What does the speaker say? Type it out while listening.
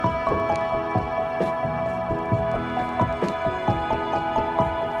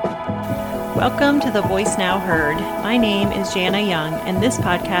Welcome to The Voice Now Heard. My name is Jana Young, and this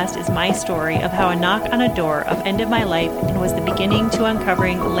podcast is my story of how a knock on a door upended my life and was the beginning to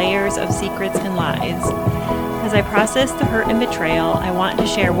uncovering layers of secrets and lies. As I process the hurt and betrayal, I want to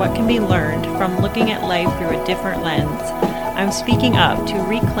share what can be learned from looking at life through a different lens. I'm speaking up to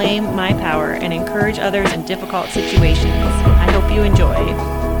reclaim my power and encourage others in difficult situations. I hope you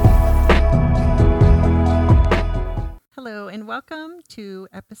enjoy. Hello and welcome to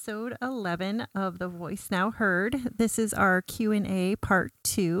episode 11 of The Voice Now Heard. This is our Q&A part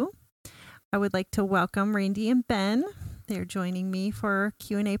 2. I would like to welcome Randy and Ben. They're joining me for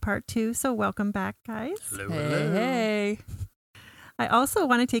Q&A part 2, so welcome back, guys. Hello, Hey, hello. hey. I also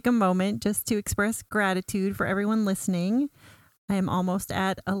want to take a moment just to express gratitude for everyone listening. I am almost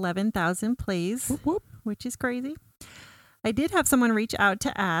at 11,000 plays, Whoop, whoop. which is crazy. I did have someone reach out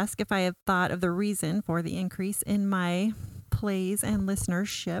to ask if I had thought of the reason for the increase in my plays and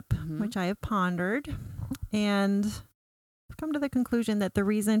listenership, which I have pondered. And I've come to the conclusion that the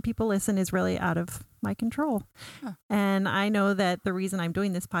reason people listen is really out of my control. Huh. And I know that the reason I'm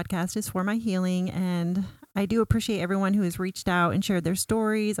doing this podcast is for my healing. And I do appreciate everyone who has reached out and shared their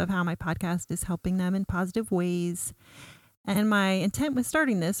stories of how my podcast is helping them in positive ways. And my intent with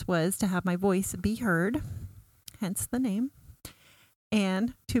starting this was to have my voice be heard, hence the name,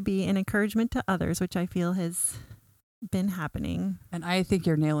 and to be an encouragement to others, which I feel has been happening. And I think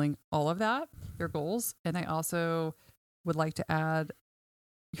you're nailing all of that, your goals. And I also would like to add,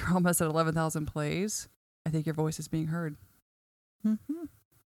 you're almost at 11,000 plays. I think your voice is being heard. Mm-hmm.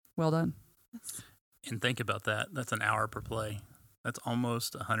 Well done. Yes. And think about that. That's an hour per play. That's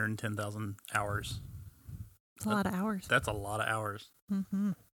almost 110,000 hours. It's a lot of hours. That's a lot of hours.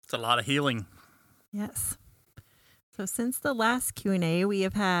 Mm-hmm. It's a lot of healing. Yes. So since the last Q&A, we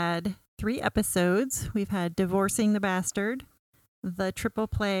have had 3 episodes. We've had Divorcing the Bastard, the Triple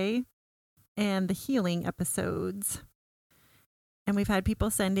Play, and the Healing episodes. And we've had people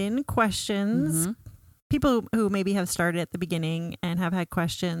send in questions. Mm-hmm. People who maybe have started at the beginning and have had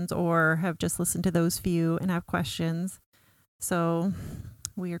questions, or have just listened to those few and have questions. So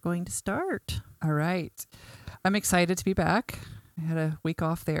we are going to start. All right. I'm excited to be back. I had a week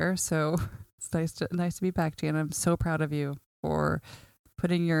off there, so it's nice to be back, Jan. I'm so proud of you for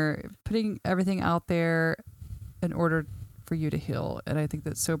putting everything out there in order for you to heal. And I think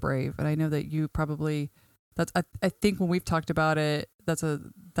that's so brave. And I know that you probably I think when we've talked about it, that's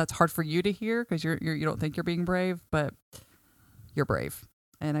hard for you to hear because you don't think you're being brave, but you're brave.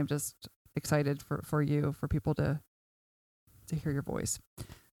 And I'm just excited for you, for people to hear your voice.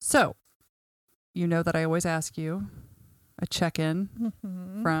 So, you know that I always ask you a check-in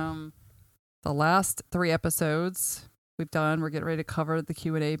from the last 3 episodes we've done. We're getting ready to cover the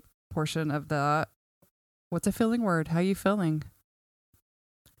Q&A portion of that. What's a feeling word? How are you feeling?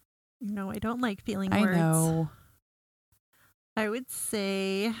 You know, I don't like feeling I words. know. I would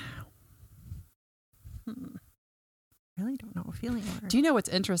say, really don't know a feeling word. Do you know what's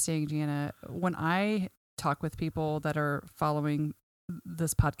interesting, Gianna? When I talk with people that are following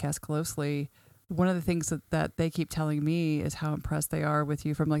this podcast closely, one of the things that they keep telling me is how impressed they are with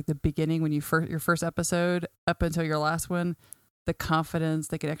you from like the beginning, when your first episode up until your last one, the confidence,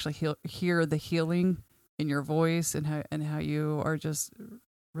 they could actually hear the healing in your voice and how you are just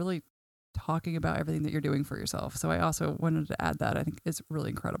really talking about everything that you're doing for yourself. So I also wanted to add that. I think it's really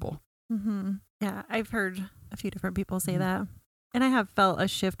incredible. Mm-hmm. Yeah, I've heard a few different people say that. And I have felt a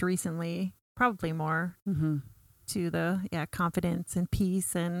shift recently, probably more to the confidence and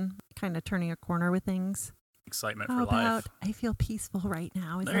peace and kind of turning a corner with things. Excitement How for about life. I feel peaceful right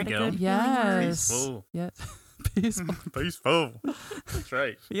now? Is There that you a go. good Yes. Peaceful. Yes. Peaceful. Peaceful. That's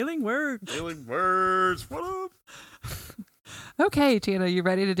right. feeling word? Healing words. What up? Okay, Tina, you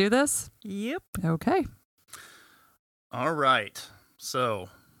ready to do this? Yep. Okay. All right. So,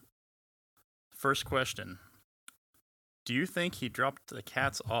 first question. Do you think he dropped the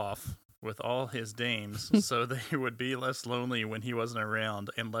cats off with all his dames so they would be less lonely when he wasn't around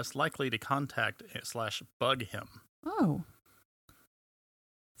and less likely to contact / bug him? Oh.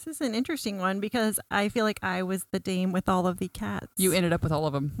 This is an interesting one because I feel like I was the dame with all of the cats. You ended up with all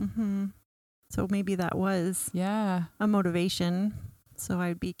of them. Mm-hmm. So maybe that was Yeah. a motivation. So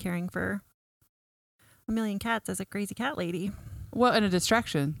I'd be caring for a million cats as a crazy cat lady. Well, and a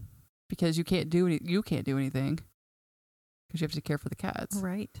distraction because you can't do anything because you have to care for the cats.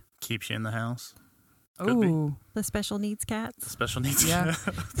 Right. Keeps you in the house. Could be. Oh. The special needs cats. Special needs Yeah.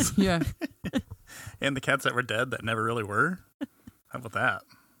 cats. Yeah. And the cats that were dead that never really were. How about that?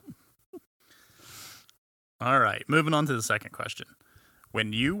 All right. Moving on to the second question.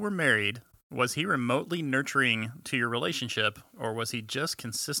 When you were married, Was he remotely nurturing to your relationship, or was he just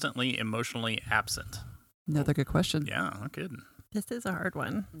consistently emotionally absent? Another good question. Yeah, no kidding. This is a hard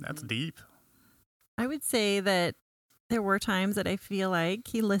one. That's deep. I would say that there were times that I feel like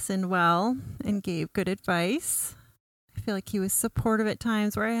he listened well and gave good advice. I feel like he was supportive at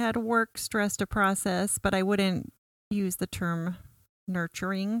times where I had work stress to process, but I wouldn't use the term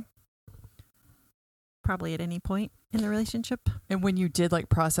nurturing probably at any point in the relationship. And when you did like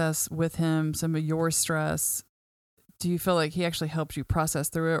process with him some of your stress, do you feel like he actually helped you process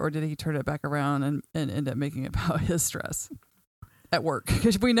through it, or did he turn it back around and end up making it about his stress at work?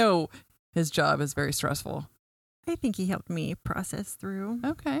 Because we know his job is very stressful. I think he helped me process through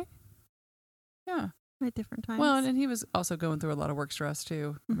Okay. Yeah. at different times. Well, and he was also going through a lot of work stress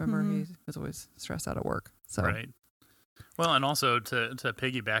too. Remember, Mhm. he was always stressed out at work. So Right. Well, and also to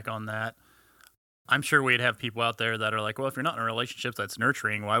piggyback on that, I'm sure we'd have people out there that are like, well, if you're not in a relationship that's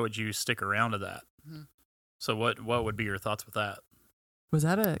nurturing, why would you stick around to that? Mhm. So what would be your thoughts with that? was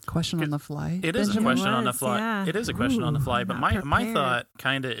that a question on the fly? It is a Benjamin? question on the was, fly. yeah. It is a question on the Ooh, fly, I'm but not my prepared. thought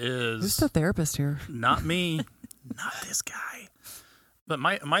kind of Who's is the therapist here? not me, not this guy. But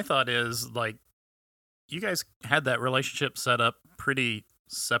my thought is like you guys had that relationship set up pretty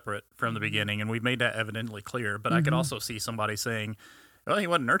separate from the beginning, and we've made that evidently clear. But I could Mhm. also see somebody saying, well, he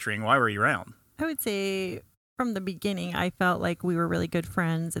wasn't nurturing. Why were you around? I would say from the beginning, I felt like we were really good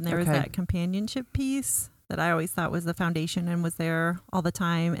friends, and there was Okay. that companionship piece that I always thought was the foundation and was there all the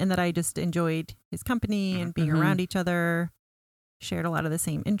time, and that I just enjoyed his company and being Mhm. around each other, shared a lot of the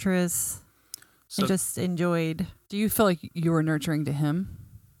same interests, So and just enjoyed. Do you feel like you were nurturing to him?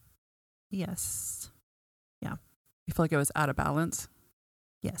 Yes, You feel like it was out of balance?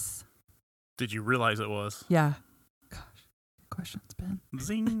 yes. did you realize it was? Yeah. Gosh, good questions, Ben.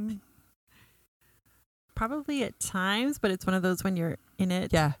 Zing. Probably at times, but it's one of those when you're in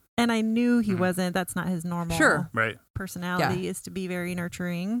it. Yeah. And I knew he Mhm. wasn't. That's not his normal Sure. Right. personality, is to be very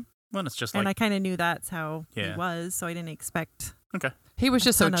nurturing. Well, it's just And I like, kind of knew that's how Yeah. he was, so I didn't expect. He was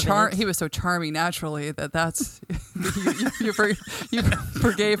just so ton of it. he was so charming naturally that's you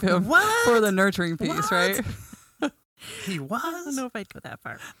forgave him What? for the nurturing piece, What? right? he I don't was. know if I'd go that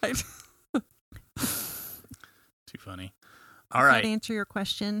far. Too funny. All Does that right. answer your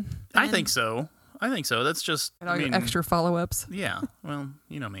question? I Ben? think so. That's just, And all I your mean, extra follow-ups. yeah. Well,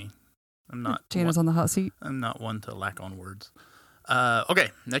 you know me. Jana's on the hot seat. I'm not one to lack on words.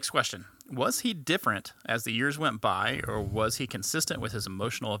 Okay, next question. Was he different as the years went by, or was he consistent with his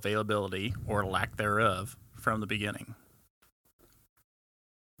emotional availability or lack thereof from the beginning?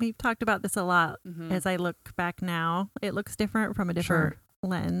 We've talked about this a lot. Mhm. As I look back now, it looks different from a different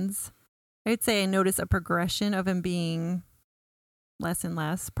lens. I'd say I noticed a progression of him being less and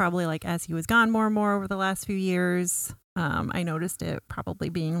less, probably like as he was gone more and more over the last few years. I noticed it probably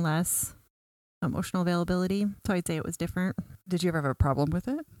being less emotional availability. So I'd say it was different Did you ever have a problem with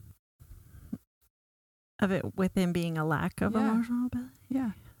it? of it with him being a lack of Yeah. emotional ability.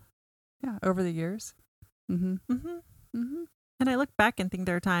 Yeah. Yeah, over the years. Mm-hmm. Mm-hmm. Mm-hmm. And I look back and think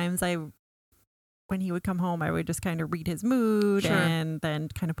there are times when he would come home, I would just kind of read his mood Sure. and then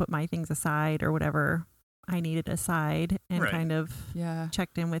kind of put my things aside or whatever I needed aside and Right. kind of Yeah.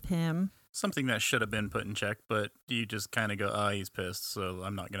 checked in with him. Something that should have been put in check, but you just kind of go, oh, he's pissed, so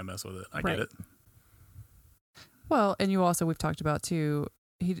I'm not going to mess with it. I Right. get it. Well, and we've talked about too,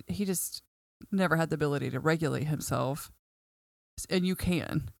 he just never had the ability to regulate himself. And you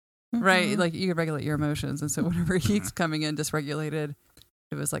can, right? Mhm. Like you can regulate your emotions. And so whenever he's coming in dysregulated,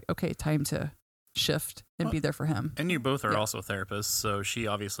 it was like, okay, time to shift and Well, be there for him. And you both are Yeah. also therapists, so she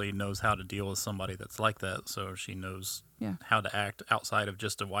obviously knows how to deal with somebody that's like that. So she knows Yeah. how to act outside of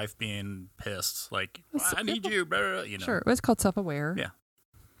just a wife being pissed. Like, That's- I need you, blah, you know. Sure. It's called self-aware. Yeah.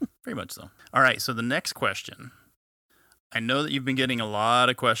 Pretty much so. All right. So the next question. I know that you've been getting a lot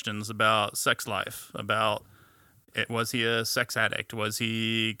of questions about sex life, about was he a sex addict? Was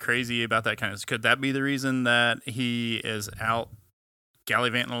he crazy about that kind of stuff? Could that be the reason that he is out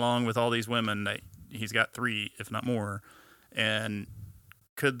gallivanting along with all these women? That he's got 3, if not more. And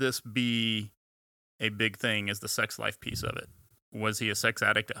could this be a big thing as the sex life piece of it? Was he a sex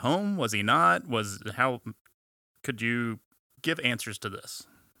addict at home? Was he not? How could you give answers to this?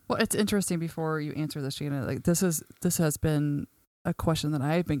 Well, it's interesting before you answer this, Jana, like this has been a question that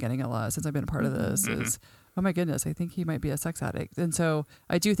I've been getting a lot since I've been a part of this Mhm. is, oh my goodness, I think he might be a sex addict. And so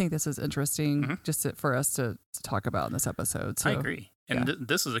I do think this is interesting Mhm. just for us to talk about in this episode. So I agree. And yeah.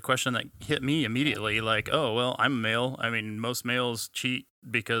 this is a question that hit me immediately like, oh, well, I'm a male. I mean, most males cheat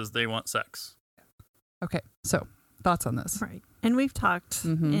because they want sex. Okay. So thoughts on this? Right. And we've talked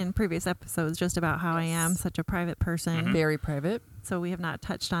Mhm. in previous episodes just about how I am Yes. such a private person. Mhm. Very private. so we have not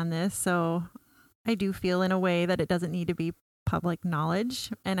touched on this. So I do feel in a way that it doesn't need to be public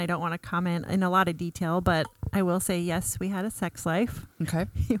knowledge, and I don't want to comment in a lot of detail, but I will say, yes, we had a sex life. Okay.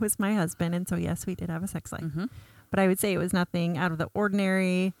 He was my husband, and so yes, we did have a sex life. Mm-hmm. But I would say it was nothing out of the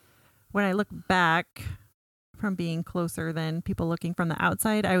ordinary. When I look back from being closer than people looking from the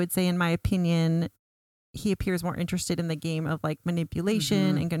outside, I would say, in my opinion, he appears more interested in the game of like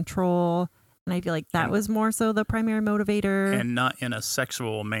manipulation and control. And I feel like that was more so the primary motivator. And not in a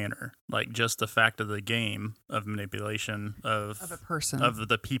sexual manner, like just the fact of the game of manipulation of a person, of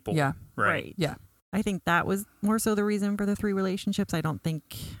the people. Yeah. Right. Yeah. I think that was more so the reason for the 3 relationships. I don't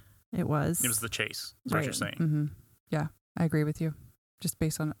think it was. It was the chase, is what you're saying. Mm-hmm. Yeah, I agree with you. Just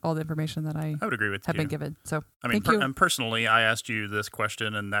based on all the information that I would agree with have you. been given. So, I mean, thank you. and personally, I asked you this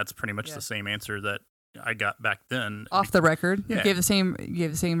question, and that's pretty much the same answer that I got back then. Off the record, Yeah. you gave the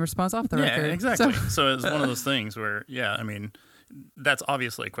same response off the record. Yeah, exactly. So, So it's one of those things where, I mean, that's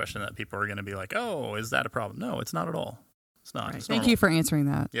obviously a question that people are going to be like, "Oh, is that a problem?" No, it's not at all. It's not. Right. It's thank normal. you for answering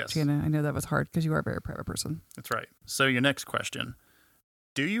that, Yes. Jana. I know that was hard because you are a very private person. That's right. So your next question: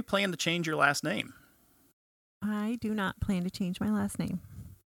 do you plan to change your last name? I do not plan to change my last name.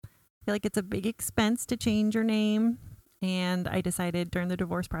 I feel like it's a big expense to change your name, and I decided during the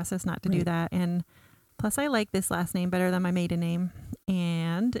divorce process not to do that. And plus, I like this last name better than my maiden name,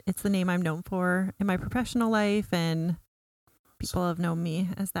 and it's the name I'm known for in my professional life, and people have known me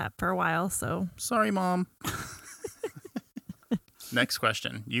as that for a while. So Sorry, Mom. Next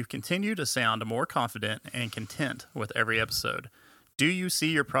question. You continue to sound more confident and content with every episode. Do you see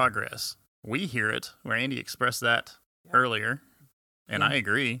your progress? We hear it, where Andy expressed that earlier, and I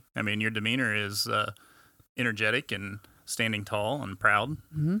agree. I mean, your demeanor is energetic and standing tall and proud.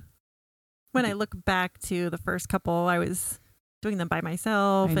 Mm-hmm. when I look back to the first couple, I was doing them by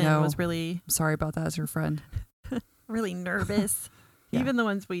myself I and know. was really, Sorry about that as your friend. really nervous. Yeah. Even the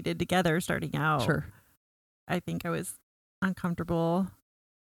ones we did together starting out. Sure. I think I was uncomfortable,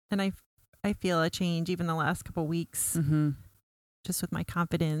 and I feel a change even the last couple weeks, Mm-hmm. just with my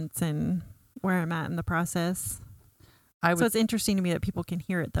confidence and where I'm at in the process. I So would. it's interesting to me that people can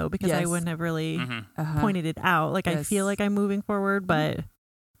hear it though, because I Yes. wouldn't have really Mm-hmm. pointed it out. Like I feel Yes. like I'm moving forward, but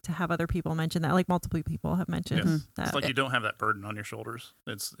to have other people mention that, like multiple people have mentioned Yes. that. It's like you don't have that burden on your shoulders.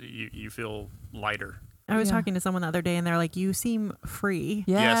 It's you feel lighter. I was Yeah. talking to someone the other day, and they're like, "You seem free.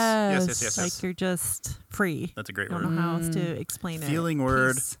 Yes. Yes. Like you're just free." That's a great I don't word. know how else Mm. to explain Feeling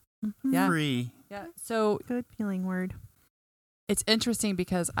word. Peace. it. Yeah. Free. Yeah. So Good feeling word. it's interesting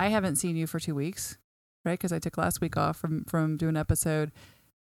because I haven't seen you for 2 weeks, right? Because I took last week off from doing an episode,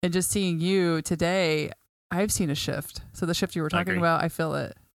 and just seeing you today, I've seen a shift. So the shift you were talking agree. about, I feel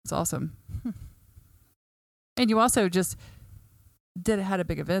it. It's awesome. And you also just had a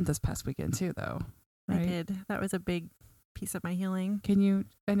big event this past weekend too, though. I Right? did. That was a big piece of my healing. Can you?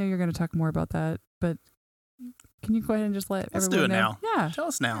 I know you're going to talk more about that, but can you go ahead and just let Let's do everyone it know? now. Yeah, Tell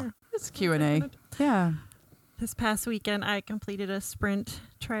us now. it's Q&A. Yeah. This past weekend, I completed a sprint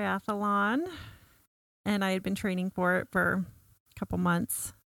triathlon, and I had been training for it for a couple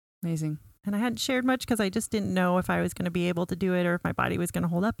months. Amazing. And I hadn't shared much because I just didn't know if I was going to be able to do it or if my body was going to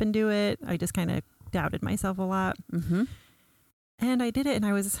hold up and do it. I just kind of doubted myself a lot. Mm-hmm. And I did it, and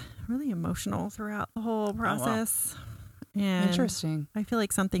I was really emotional throughout the whole process. And Interesting. I feel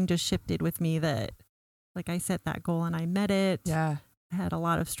like something just shifted with me that, like, I set that goal and I met it. Yeah. I had a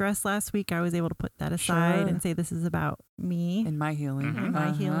lot of stress last week. I was able to put that aside Sure. and say, this is about me And my healing. Mhm. and my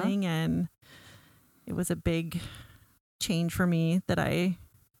Uh-huh. healing. And it was a big change for me that I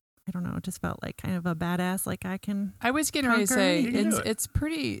don't know, it just felt like kind of a badass. Like I can, I was getting ready to Conquer. say You can do it's it.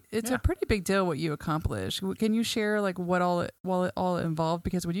 a pretty big deal what you accomplished. Can you share like what all it involved?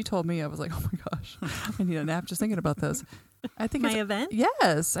 Because when you told me, I was like, oh my gosh, I need a nap just thinking about this. I think my it's event.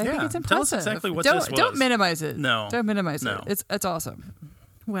 yes, I think Yeah. it's impressive. Tell us exactly what don't, this Don't was. minimize it. No. Don't minimize No. it. It's awesome.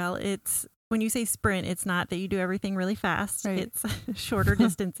 Well, it's when you say sprint, it's not that you do everything really fast. Right. It's shorter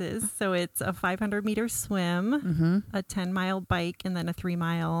distances. So it's a 500-meter swim, Mm-hmm. a 10-mile bike, and then a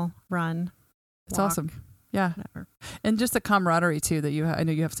 3-mile run. It's walk, awesome. Yeah, Whatever. and just the camaraderie too that you. I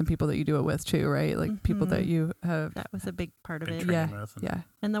know you have some people that you do it with too, right? Like people that Mhm. you have. That was a big part of Been it. training Yeah. with and- Yeah.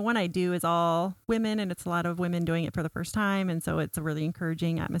 And the one I do is all women, and it's a lot of women doing it for the first time. And so it's a really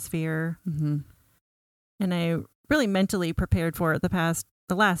encouraging atmosphere. Mm-hmm. And I really mentally prepared for it the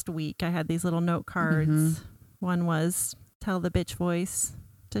last week. I had these little note cards. Mhm. One was tell the bitch voice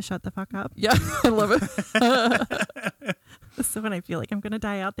to shut the fuck up. Yeah, I love it. So when I feel like I'm going to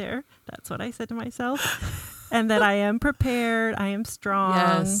die out there, that's what I said to myself. And that I am prepared. I am strong.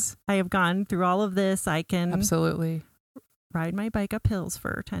 Yes. I have gone through all of this. I can Absolutely. ride my bike up hills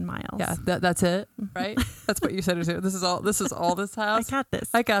for 10 miles. Yeah, that's it, right? That's what you said. This is all this house.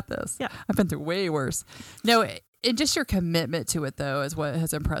 I got this. Yeah. I've been through way worse. No, and just your commitment to it, though, is what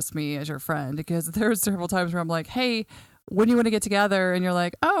has impressed me as your friend, because there's several times where I'm like, hey, when do you want to get together? And you're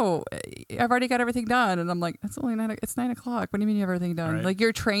like, oh, I've already got everything done. And I'm like, it's 9 o'clock. What do you mean you have everything done? Right. Like,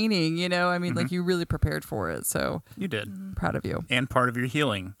 you're training, I mean, like, you really prepared for it. So You did. proud of you. And part of your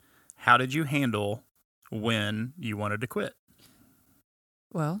healing. How did you handle when you wanted to quit?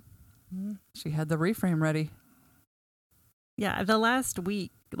 Well, she had the reframe ready. Yeah, the last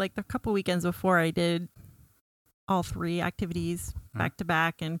week, like the couple weekends before, I did all 3 activities back to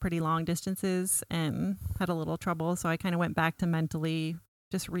back and pretty long distances and had a little trouble. So I kind of went back to mentally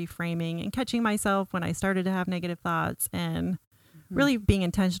just reframing and catching myself when I started to have negative thoughts, and really being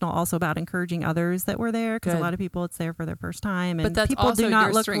intentional also about encouraging others that were there, because a Good. lot of people, it's there for their first time, and But that's people also do not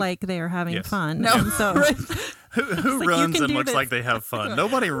your look strength. like they are having Yes. fun. No, And so right. Who like, you runs can and do looks this. like they have fun?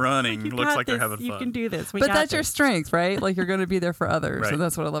 Nobody running you looks got like they're this. having You fun. can do this. We But got that's your this. strength, right? Like, you're going to be there for others. Right. So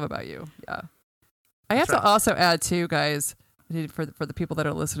that's what I love about you. Yeah. I have That's to also add too, guys, for the people that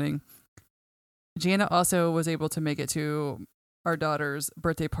are listening, Jana also was able to make it to our daughter's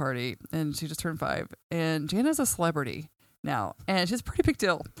birthday party, and she just turned 5. And Jana's a celebrity now, and she's a pretty big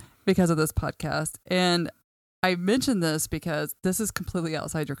deal because of this podcast. And I mentioned this because this is completely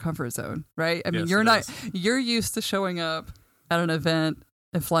outside your comfort zone, right? I mean, Yes, you're used to showing up at an event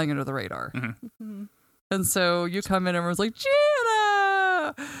and flying under the radar. Mhm. And so you come in and everyone's like,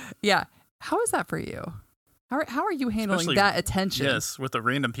 Jana! Yeah. How is that for you? How are you handling Especially- that attention? Yes, with the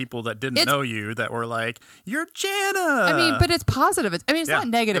random people that didn't It's- know you that were like, "You're Jana." I mean, but it's positive. It's Yeah, not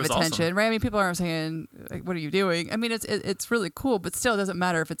negative it was attention, awesome. right? I mean, people aren't saying, like, what are you doing? I mean, it's really cool, but still, it doesn't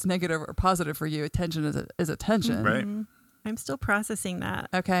matter if it's negative or positive for you. Attention is attention. Right. Mhm. I'm still processing that,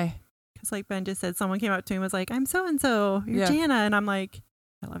 Okay. because like Ben just said, someone came up to me and was like, I'm so-and-so, you're Yeah. Jana. And I'm like,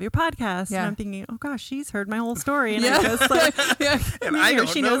 I love your podcast. Yeah. And I'm thinking, oh gosh, she's heard my whole story. And Yeah. I just like, Yeah. and I don't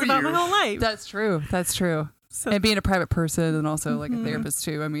she know knows about you. my whole life. That's true. That's true. So And being a private person and also like a Mhm. therapist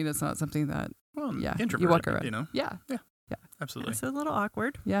too. I mean, it's not something that, Well, yeah, you introverted, walk around. you know. Yeah. Absolutely. it's a little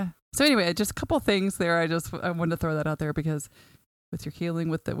awkward. Yeah. So anyway, just a couple of things there. I wanted to throw that out there because with your healing,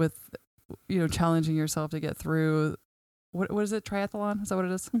 with challenging yourself to get through, what is it? Triathlon? Is that what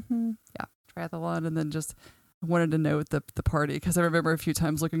it is? Mm-hmm. Yeah, triathlon. And then just I wanted to note the party, because I remember a few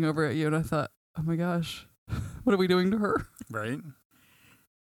times looking over at you and I thought, oh my gosh, what are we doing to her? Right.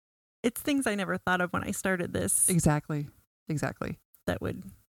 It's things I never thought of when I started this Exactly. that would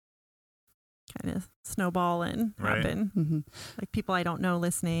kind of snowball and Right. happen. Hmm. Like people I don't know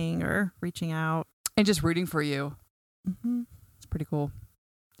listening or reaching out. And just rooting for you. Mm-hmm. It's pretty cool.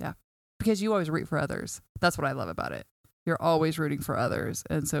 Yeah. Because you always root for others. That's what I love about it. You're always rooting for others.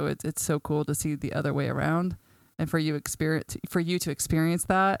 And so it's so cool to see the other way around. And for you to experience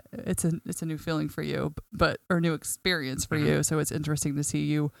that, it's a new feeling for you, or new experience for you. So it's interesting to see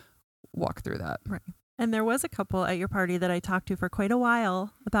you walk through that. And there was a couple at your party that I talked to for quite a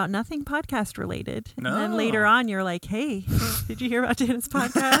while about nothing podcast related. And then later on, you're like, hey, did you hear about Jana's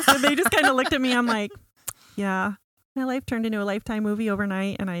podcast? And they just kind of looked at me. I'm like, yeah, my life turned into a Lifetime movie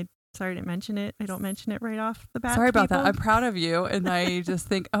overnight. And I didn't mention it. I don't mention it right off the bat. Sorry about people. that. I'm proud of you. And I just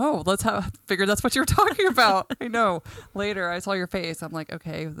think, figured that's what you were talking about. I know. Later, I saw your face. I'm like,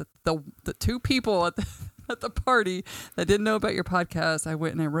 okay, the 2 people at the party that didn't know about your podcast, I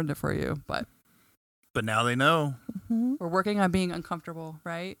went and I ruined it for you. But now they know. Mhm. We're working on being uncomfortable,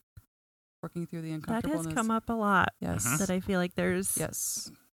 right? Working through the That uncomfortableness. has come up a lot. Yes. Mhm. That I feel like there's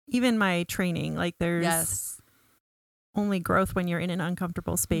Yes. even my training, like there's Yes. only growth when you're in an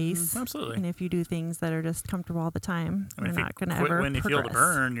uncomfortable space. Absolutely. And if you do things that are just comfortable all the time, I mean, you're if not going to you quit ever when you feel the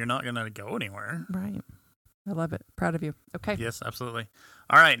progress. burn, you're not going to go anywhere. Right. I love it. Proud of you. Okay. Yes, absolutely.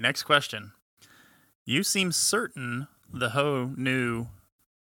 All right, next question. You seem certain the hoe knew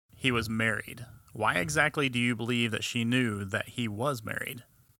he was married. Why exactly do you believe that she knew that he was married?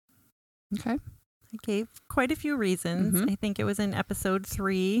 Okay. I gave quite a few reasons. Mhm. I think it was in episode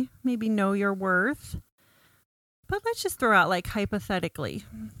 3, maybe know your worth. But let's just throw out, like, hypothetically,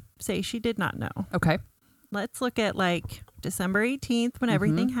 say she did not know. Okay. Let's look at, like, December 18th when Mhm.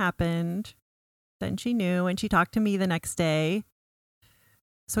 everything happened. Then she knew, and she talked to me the next day.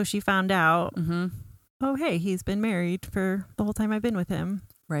 So she found out, Mm-hmm. oh, hey, he's been married for the whole time I've been with him.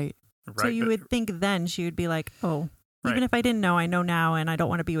 Right. So you would think then she would be like, oh, even Right. if I didn't know, I know now, and I don't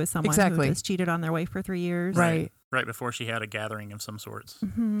want to be with someone Exactly. who just cheated on their wife for 3 years. Right. Right before she had a gathering of some sorts.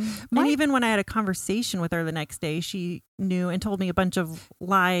 Mm-hmm. My- And even when I had a conversation with her the next day, she knew and told me a bunch of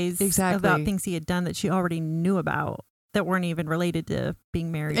lies Exactly. about things he had done that she already knew about. that weren't even related to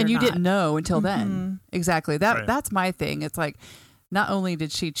being married. And or you not. didn't know until then. Exactly. Right. That's my thing. It's like, not only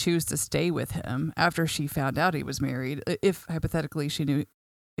did she choose to stay with him after she found out he was married, if hypothetically she knew,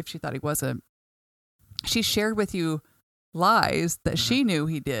 if she thought he wasn't, she shared with you lies that she knew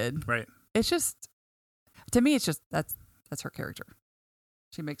he did. Right. It's just, to me, it's just, that's her character.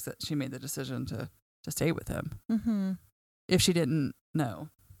 She made the decision to stay with him. Mm-hmm. If she didn't know,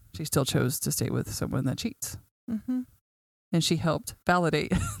 she still chose to stay with someone that cheats. Mm-hmm. And she helped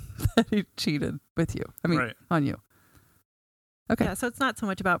validate that he cheated with you. I mean, Right. on you. Okay. Yeah, so it's not so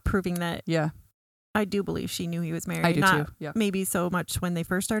much about proving that Yeah, I do believe she knew he was married. I do Not too. Yeah. maybe so much when they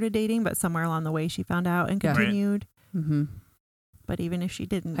first started dating, but somewhere along the way she found out and Yeah. Right. continued. Mm-hmm. But even if she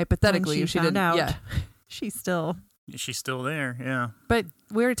didn't, Hypothetically, when if she found didn't, out, yeah. she's still. She's still there. Yeah. But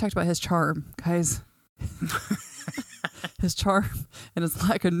we already talked about his charm, guys. His charm and his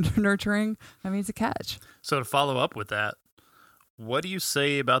lack of nurturing. I mean, it's a catch. So to follow up with that, what do you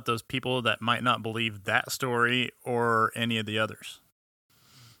say about those people that might not believe that story or any of the others?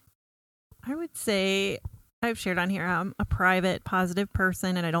 I would say I've shared on here I'm a private, positive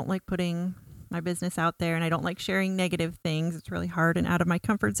person, and I don't like putting my business out there, and I don't like sharing negative things. It's really hard and out of my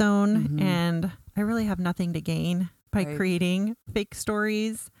comfort zone, Mhm. and I really have nothing to gain by Right. creating fake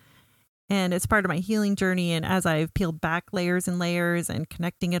stories. And it's part of my healing journey. And as I've peeled back layers and layers and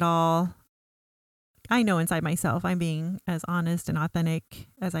connecting it all, I know inside myself I'm being as honest and authentic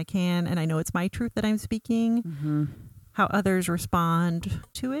as I can. And I know it's my truth that I'm speaking. Mm-hmm. How others respond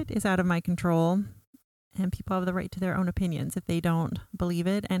to it is out of my control. And people have the right to their own opinions. If they don't believe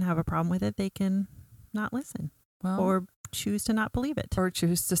it and have a problem with it, they can not listen Well, or choose to not believe it or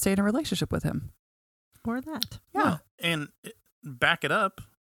choose to stay in a relationship with him. or that. Yeah. Well, and back it up.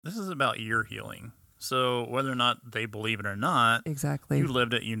 This is about your healing. So whether or not they believe it or not, Exactly. you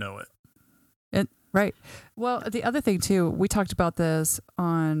lived it, you know it. Right. Well, the other thing too, we talked about this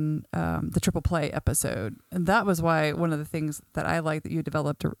on the Triple Play episode, and that was why one of the things that I like that you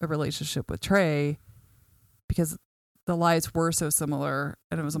developed a relationship with Trey, because the lies were so similar,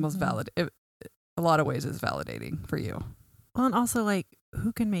 and it was almost valid. A lot of ways, it's validating for you. Well, and also, like,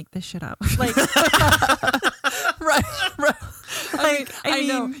 who can make this shit up? Like, right. Like, I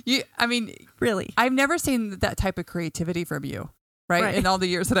know. mean- I mean, really. I've never seen that type of creativity from you. Right? Right. In all the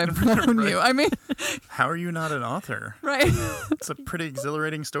years that I've known Right. you. I mean, How are you not an author? right. It's a pretty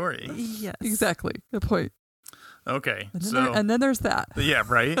exhilarating story. Yes. Exactly. Good point. Okay. And then, So and then there's that. yeah,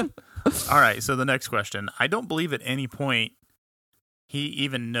 right. All right. So the next question. I don't believe at any point he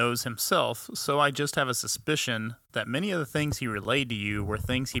even knows himself, so I just have a suspicion that many of the things he relayed to you were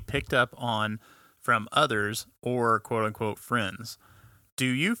things he picked up on from others or quote unquote friends. Do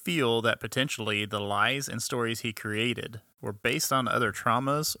you feel that potentially the lies and stories he created were based on other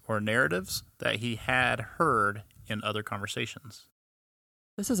traumas or narratives that he had heard in other conversations?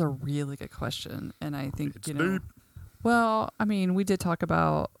 This is a really good question. And I think, It's you know, deep. well, I mean, we did talk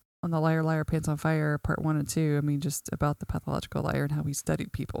about on the Liar, Liar, Pants on Fire, part 1 and 2. I mean, just about the pathological liar and how he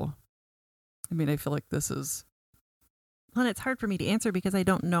studied people. I mean, I feel like this is, Well, and it's hard for me to answer because I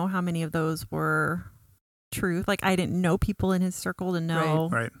don't know how many of those were truth. Like, I didn't know people in his circle to know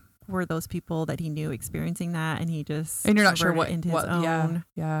Right. were those people that he knew experiencing that, and he just and you're not sure converted what, it into his own.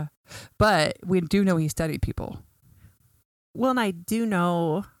 yeah. But we do know he studied people. Well, and I do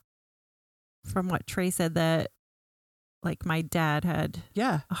know from what Trey said that, like, my dad had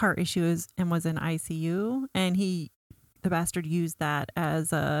Yeah. heart issues and was in ICU, and the bastard used that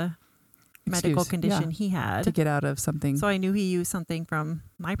as a medical Excuse, condition yeah, he had. to get out of something. So I knew he used something from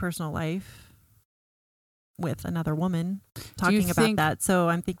my personal life with another woman talking about think- that. So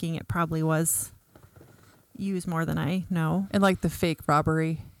I'm thinking it probably was used more than I know. And like the fake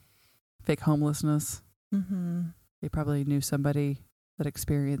robbery, fake homelessness. Mm-hmm. They probably knew somebody that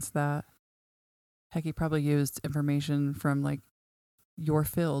experienced that. Heck, he probably used information from like your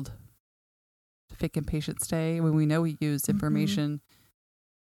field, fake inpatient stay. When we know he used Mhm. information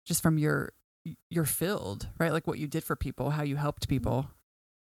just from your field, right? Like what you did for people, how you helped people.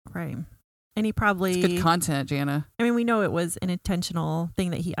 Right. And he probably, It's good content, Jana. I mean, we know it was an intentional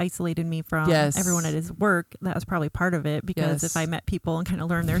thing that he isolated me from Yes. everyone at his work. That was probably part of it, because Yes. if I met people and kind of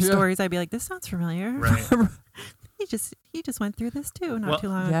learned their Yeah. stories, I'd be like, this sounds familiar. Right. He just went through this too not Well, too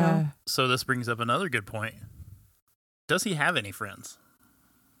long ago. Yeah. So this brings up another good point. Does he have any friends?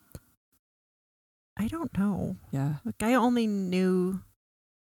 I don't know. Yeah. Like, I only knew,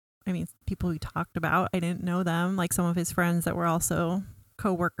 I mean, people we talked about. I didn't know them. Like some of his friends that were also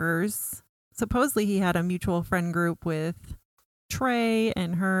coworkers. Supposedly he had a mutual friend group with Trey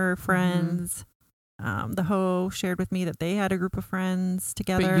and her friends. The Ho shared with me that they had a group of friends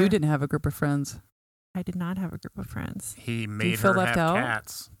together. But you didn't have a group of friends. I did not have a group of friends. He made feel her left have out?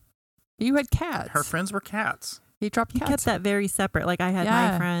 cats. You had cats. Her friends were cats. He dropped He cats. kept that very separate. Like I had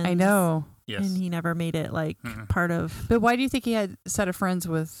yeah, my friends. I know. Yes. And he never made it like Mm-mm. part of. But why do you think he had a set of friends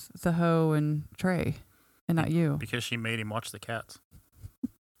with the hoe and Trey and not you? Because she made him watch the cats.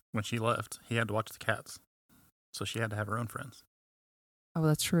 When she left, he had to watch the cats. So she had to have her own friends. Oh,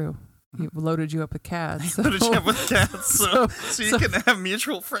 that's true. He loaded you up with cats. What did you have with cats? So you so- can have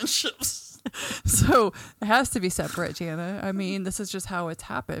mutual friendships. So it has to be separate, Jana. I mean, this is just how it's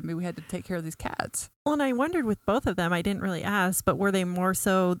happened. I mean, we had to take care of these cats. Well, and I wondered with both of them, I didn't really ask, but were they more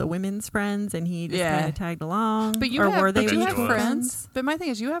so the women's friends and he just Yeah. kind of tagged along? But you or have, were they but you mutual have mutual friends. But my thing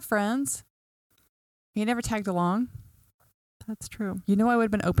is, you have friends. He never tagged along. That's true. You know, I would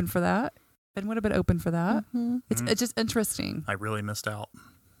have been open for that. Ben would have been open for that. Mhm. It's Mhm. it's just interesting. I really missed out.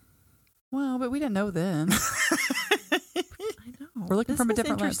 Well, but we didn't know then. I know. We're looking This from a is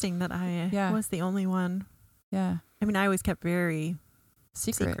different lens. interesting that I Yeah. was the only one. Yeah, I mean, I always kept very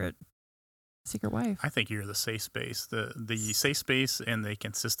secret wife. I think you're the safe space. The safe space and the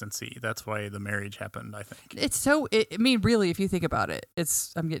consistency. That's why the marriage happened, I think. It's so. I mean, really, if you think about it,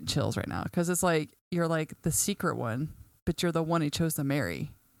 it's. I'm getting chills right now because it's like you're like the secret one, but you're the one he chose to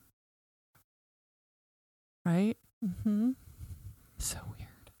marry. Right? Mm-hmm. So weird.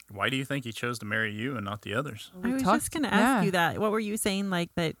 Why do you think he chose to marry you and not the others? I was just going to ask you that. What were you saying? Like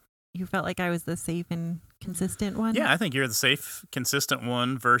that you felt like I was the safe and consistent one? Yeah, I think you're the safe, consistent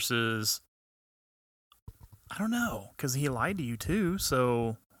one versus, I don't know, because he lied to you too.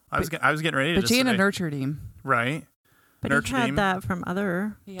 So I was getting ready to But Jana say, nurtured him. right? But nurtured he had him. that from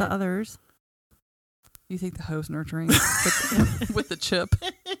He the had- others. You think the host nurturing with the chip?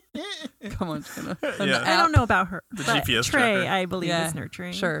 Come on, Jana. And Yeah. the I app. don't know about her. The but GPS Trey, tracker. I believe, Yeah, is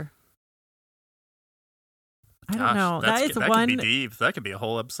nurturing. Sure. I don't Gosh, know. that That could be deep. That could be a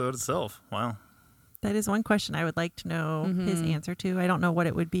whole episode itself. Wow. That is one question I would like to know his Mhm. answer to. I don't know what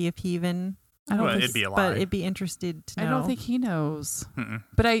it would be if he even. I don't Well, think it'd be a lie. But it'd be interested to know. I don't think he knows. Mm-mm.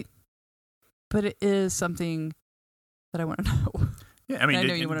 But it is something that I want to know. Yeah, I mean, I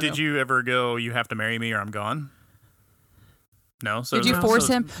know you wanna did know. you ever go, you have to marry me or I'm gone? No? So Did you no. force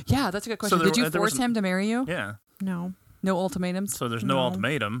so- him? Yeah, that's a good question. there- Did you there was force him to marry you? Yeah. No. No ultimatums? So there's no No.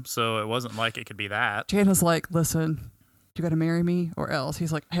 ultimatum. So it wasn't like it could be that. Jana's like, listen, you got to marry me or else.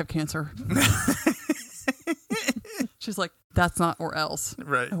 He's like, I have cancer. She's like, that's not or else.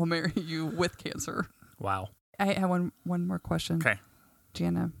 Right. I will marry you with cancer. Wow. I have one more question. Okay.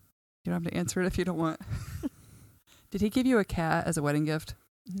 Jana, you don't have to answer it if you don't want. Did he give you a cat as a wedding gift?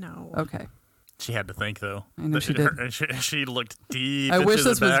 No. Okay. She had to think, though. I know she did. She looked deep I into wish the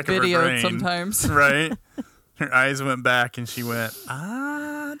this was back of her videoed brain. sometimes. Right? Her eyes went back and she went,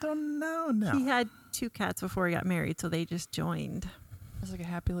 I don't know now. He had 2 cats before he got married, so they just joined. It's like a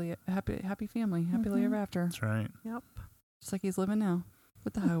happy family, happily Mhm. ever after. That's right. Yep. Just like he's living now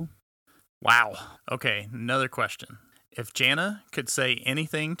with the hoe. Wow. Okay, another question. If Jana could say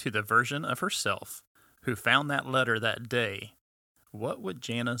anything to the version of herself who found that letter that day, what would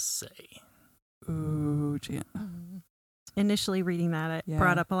Jana say? Ooh, Jana. Initially reading that, it Yeah.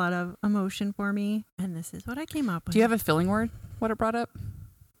 brought up a lot of emotion for me, and this is what I came up with. Do you have a filling word? What it brought up?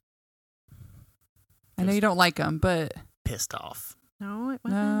 I know you don't like them, but Pissed off. No, it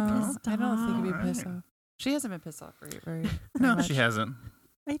wasn't. no, pissed I don't think off. it'd be pissed off. She hasn't been pissed off very No, much. she hasn't.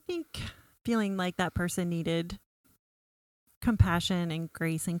 I think feeling like that person needed compassion and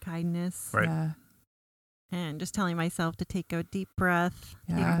grace and kindness, Right. Yeah. and just telling myself to take a deep breath,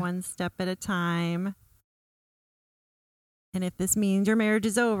 Yeah. take one step at a time. And if this means your marriage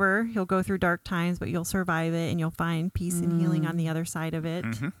is over, you'll go through dark times, but you'll survive it and you'll find peace and healing on the other side of it.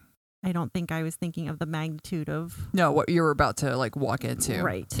 Mm-hmm. I don't think I was thinking of the magnitude of. No, what you were about to like walk into.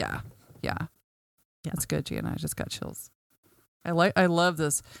 Right. Yeah. Yeah. Yeah. That's good, Jana. I just got chills. I love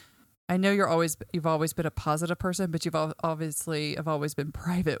this. I know you've always been a positive person, but you've obviously have always been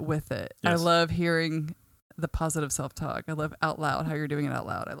private with it. I Yes. love hearing the positive self-talk. I love out loud how you're doing it out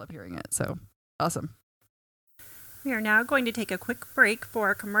loud. I love hearing it. So awesome. We are now going to take a quick break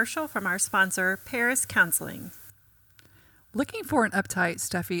for a commercial from our sponsor, Paris Counseling. Looking for an uptight,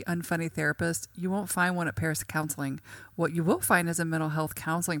 stuffy, unfunny therapist? You won't find one at Paris Counseling. What you will find is a mental health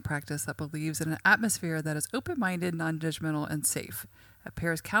counseling practice that believes in an atmosphere that is open-minded, non-judgmental, and safe. At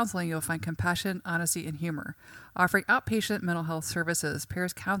Paris Counseling, you'll find compassion, honesty, and humor. Offering outpatient mental health services,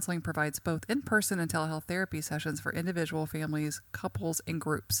 Paris Counseling provides both in-person and telehealth therapy sessions for individual, families, couples, and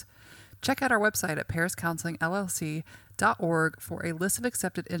groups. Check out our website at pariscounselingllc.org for a list of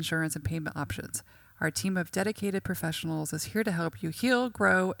accepted insurance and payment options. Our team of dedicated professionals is here to help you heal,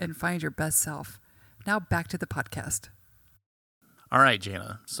 grow, and find your best self. Now back to the podcast. All right,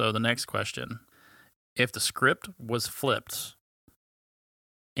 Jana. So the next question. if the script was flipped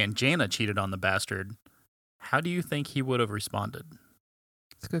and Jana cheated on the bastard, how do you think he would have responded?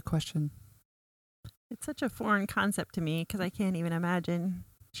 It's a good question. It's such a foreign concept to me because I can't even imagine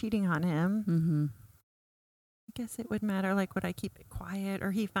cheating on him. Mm-hmm. I guess it would matter. Like, would I keep it quiet,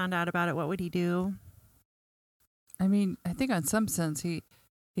 or he found out about it? What would he do? I mean, I think on some sense he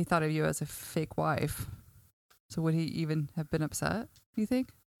thought of you as a fake wife. So would he even have been upset, do you think?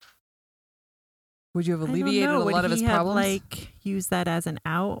 Would you have alleviated a lot of his problems? Would he have, like, used that as an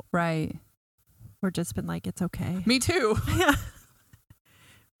out? Right. Or just been like, it's okay? Me too. Yeah.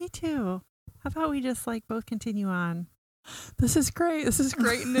 Me too. How about we just, like, both continue on? This is great. This is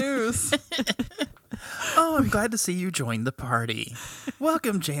great news. Oh, I'm glad to see you join the party.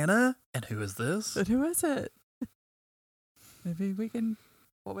 Welcome, Jana. And who is this? And who is it? Maybe we can,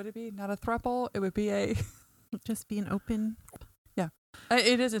 what would it be? Not a throuple. It would be a... Just be an open... Yeah.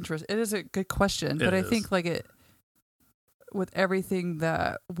 It is interesting. It is a good question. But I think like it, with everything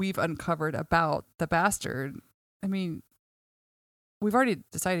that we've uncovered about the bastard, I mean, we've already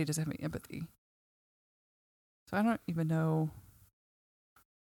decided he doesn't have any empathy. So I don't even know.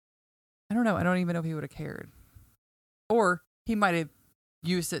 I don't even know if he would have cared. Or he might have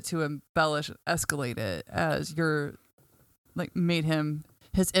used it to embellish, escalate it as your, like, made him,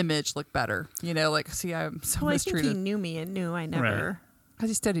 his image look better. You know, like, see, I'm so mistreated. I think he knew me and knew I never Because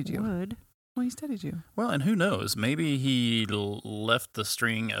he studied you. would. Well, he studied you. Well, and who knows? Maybe he left the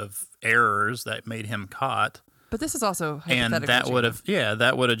string of errors that made him caught. But this is also And hypothetical.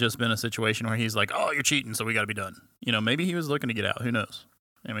 that would have just been a situation where he's like, "Oh, you're cheating, so we got to be done." You know, maybe he was looking to get out. Who knows?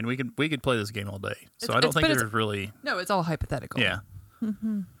 I mean, we could play this game all day. So I don't think there's really. No, it's all hypothetical. Yeah.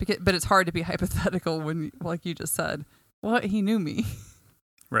 Mm-hmm. But it's hard to be hypothetical when, like you just said, well, he knew me.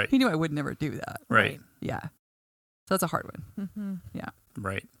 Right. He knew I would never do that. Right. Yeah. So that's a hard one. Mm-hmm. Yeah.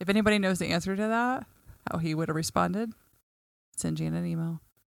 Right. If anybody knows the answer to that, how he would have responded, send Jana an email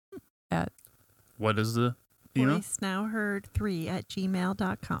at What is the email?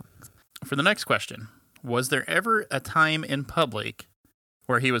 voicenowheard3@gmail.com. For the next question, was there ever a time in public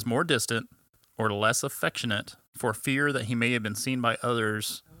where he was more distant or less affectionate for fear that he may have been seen by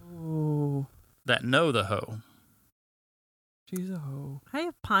others that know the hoe? She's a hoe. I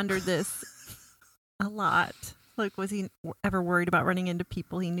have pondered this a lot. Like, was he ever worried about running into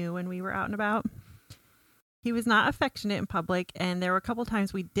people he knew when we were out and about? He was not affectionate in public, and there were a couple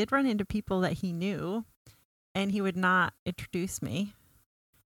times we did run into people that he knew, and he would not introduce me.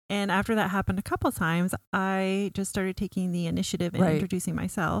 And after that happened a couple times, I just started taking the initiative and introducing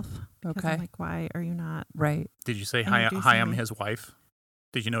myself. Because I'm like, why are you not? Right. Did you say, hi, I'm his wife?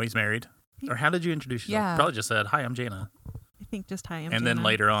 Did you know he's married? Or how did you introduce yourself? Yeah. Probably just said, hi, I'm Jana. I think just hi, I'm And Jana. then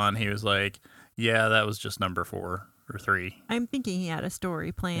later on, he was like, yeah, that was just number 4 or 3. I'm thinking he had a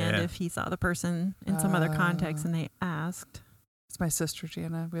story planned if he saw the person in some other context and they asked. It's my sister,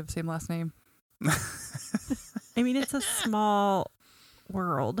 Jana. We have the same last name. I mean, it's a small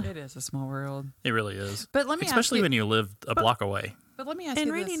world. It is a small world. It really is. But let me Especially ask you, when you live a block away. But let me ask And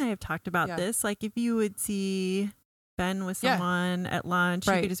you Randy this. and I have talked about this. Like, if you would see Ben with someone at lunch,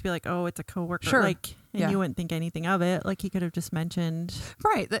 you could just be like, oh, it's a coworker. Sure. Like, and you wouldn't think anything of it. Like, he could have just mentioned.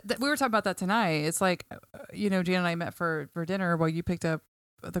 Right. We were talking about that tonight. It's like, Jan and I met for dinner while you picked up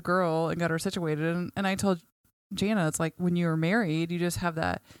the girl and got her situated. And I told Jana, it's like when you're married, you just have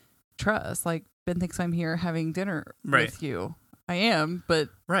that trust. Like, Ben thinks I'm here having dinner with you. I am, but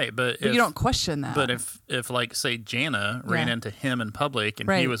but you don't question that. But if like, say, Jana ran into him in public and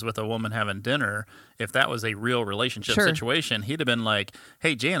he was with a woman having dinner, if that was a real relationship situation, he'd have been like,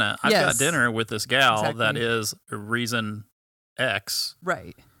 hey, Jana, I've got dinner with this gal that is reason X.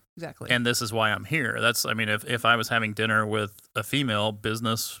 Right. Exactly. And this is why I'm here. That's, I mean, if I was having dinner with a female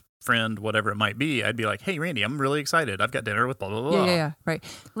business friend, whatever it might be, I'd be like, hey, Randy, I'm really excited. I've got dinner with blah, blah, blah. Yeah. Right.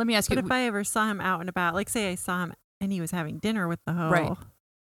 Let me ask you. But if I ever saw him out and about, like, say I saw him and he was having dinner with the hoe,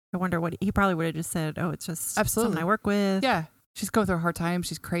 I wonder what he probably would have just said. Oh, it's just someone I work with. Yeah. She's going through a hard time.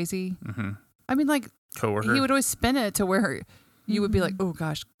 She's crazy. Mm-hmm. I mean, like, coworker. He would always spin it to where you would be like, oh,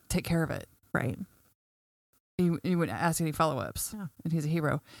 gosh, take care of it. Right. You wouldn't ask any follow-ups. Yeah. And he's a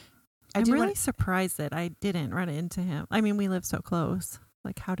hero. I'm really surprised that I didn't run into him. I mean, we live so close.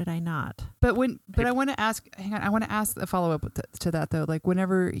 Like, how did I not? But I want to ask, hang on, I want to ask a follow-up to that, though. Like,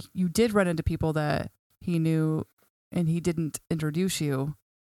 whenever you did run into people that he knew and he didn't introduce you,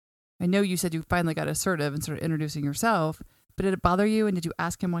 I know you said you finally got assertive and started introducing yourself, but did it bother you? And did you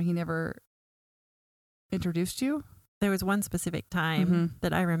ask him why he never introduced you? There was one specific time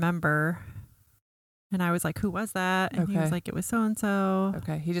that I remember, and I was like, who was that? And he was like, it was so-and-so.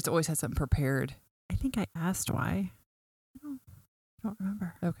 Okay. He just always had something prepared. I think I asked why. I don't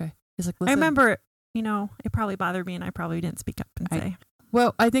remember. Okay. He's like, listen. I remember it probably bothered me and I probably didn't speak up and say.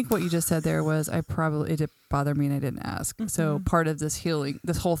 Well, I think what you just said there was it did bother me and I didn't ask. So Mhm. part of this healing,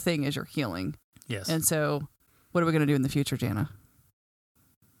 this whole thing is your healing. Yes. And so what are we going to do in the future, Jana?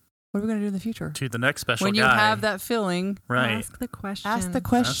 What are we going to do in the future? To the next special When you guy. have that feeling, Right. Ask the question. ask the That's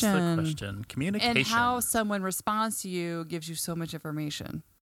question. the question. Communication. And how someone responds to you gives you so much information.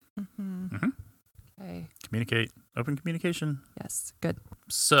 Mm-hmm. Okay. Communicate. Open communication. Yes. Good.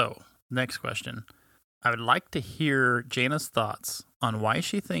 So, next question. I would like to hear Jana's thoughts on why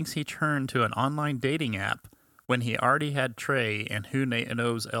she thinks he turned to an online dating app when he already had Trey and who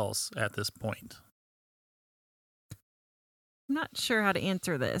knows else at this point. I'm not sure how to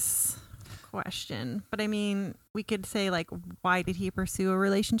answer this question, but I mean, we could say like, why did he pursue a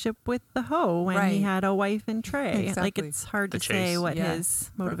relationship with the hoe when Right. he had a wife and Trey? Exactly. Like, it's hard The to say chase. what Yeah.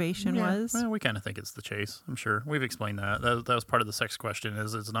 his motivation Yeah. was. Well, we kind of think it's the chase. I'm sure we've explained that. That was part of the sex question.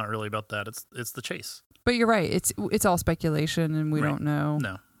 Is it's not really about that. It's the chase. But you're right. It's all speculation and we Right. don't know.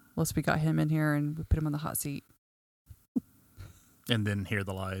 No, Unless we got him in here and we put him on the hot seat. and then hear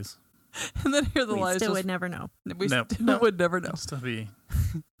the lies. And then hear the We lies. still just- would never know. we No. still No. would never know. It'd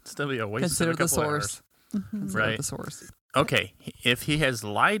still be a waste Consider of a the couple source. hours. Mhm. Consider Right. the source. Okay, if he has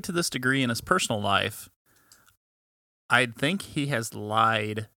lied to this degree in his personal life, I'd think he has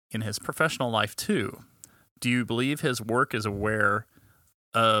lied in his professional life too. Do you believe his work is aware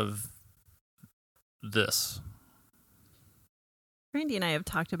of this? Randy and I have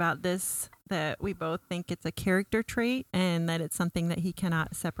talked about this, that we both think it's a character trait and that it's something that he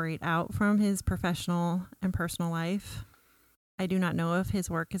cannot separate out from his professional and personal life. I do not know if his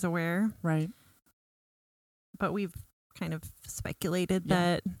work is aware, Right. but we've kind of speculated Yeah.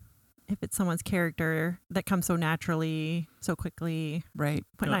 that if it's someone's character that comes so naturally, so quickly, Right.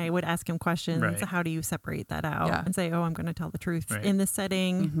 when Yeah. I would ask him questions, Right. how do you separate that out Yeah. and say, oh, I'm going to tell the truth Right. in this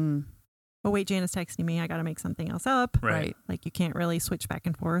setting. Mm-hmm. Oh, wait, Jana's texting me. I got to make something else up. Right. Like, you can't really switch back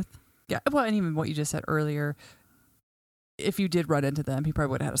and forth. Yeah. Well, and even what you just said earlier, if you did run into them, he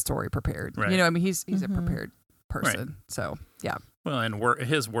probably would have had a story prepared. Right. You know, I mean, he's Mhm. a prepared person. So, yeah. Well, and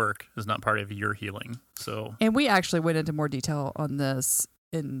his work is not part of your healing. So, And we actually went into more detail on this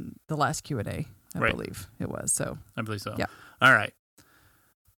in the last Q&A, I Right. believe it was. So, I believe so. Yeah. All right.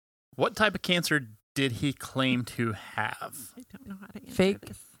 What type of cancer did he claim to have? I don't know how to answer Fake.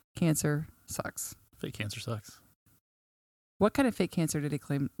 this. cancer sucks. Fake cancer sucks. What kind of fake cancer did he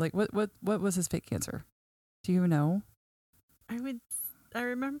claim? Like, what was his fake cancer? Do you know? I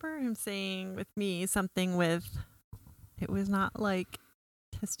remember him saying with me something with, it was not like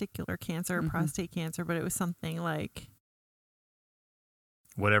testicular cancer or Mhm. prostate cancer, but it was something like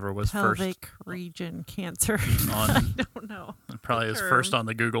Whatever was pelvic region cancer. On- I don't know. first. Probably the was first term. on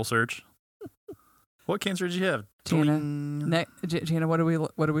the Google search. What cancer did you have? Jana, Doing- Jana, what do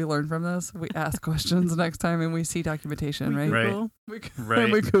we learn from this? We ask questions next time and we see documentation, We right? Right. Google.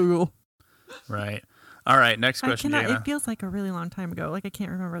 Right. We Google. Right. All right. Next question, Jana. It feels like a really long time ago. Like, I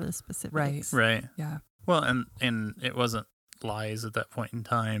can't remember the specifics. Right. Yeah. Well, and it wasn't lies at that point in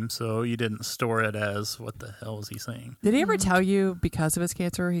time, so you didn't store it as what the hell is he saying? Did he ever Mhm. tell you because of his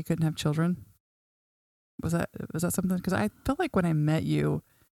cancer he couldn't have children? Was that something? Because I felt like when I met you,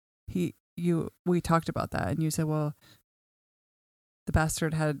 we talked about that, and you said, "Well, the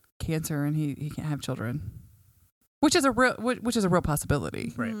bastard had cancer and he can't have children," which is a real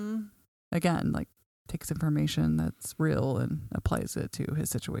possibility. Right. Mhm. Again, like takes information that's real and applies it to his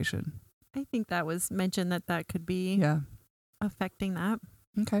situation. I think that was mentioned that could be Yeah. affecting that.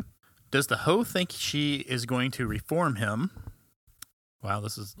 Okay. Does the hoe think she is going to reform him? Wow,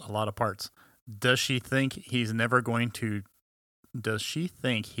 this is a lot of parts. Does she think he's never going to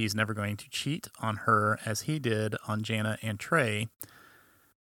cheat on her as he did on Jana and Trey?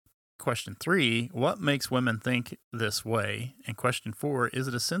 Question 3, what makes women think this way? And question 4, is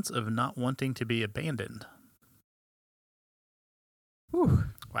it a sense of not wanting to be abandoned? Whew.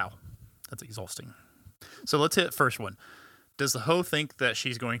 Wow, that's exhausting. So let's hit first one. Does the hoe think that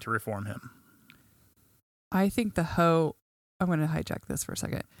she's going to reform him? I think the hoe. I'm going to hijack this for a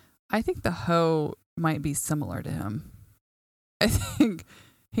second. I think the hoe might be similar to him. I think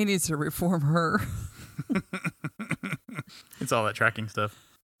he needs to reform her. It's all that tracking stuff.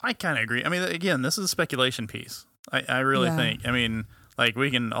 I kind of agree. I mean, again, this is a speculation piece. I really Yeah. think. I mean, like we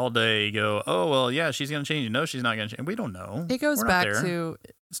can all day go, oh, well, yeah, she's going to change. No, she's not going to change. We don't know. It goes We're not back there. to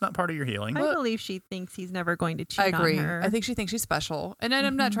It's not part of your healing. I believe she thinks he's never going to cheat I agree. on her. I think she thinks she's special. And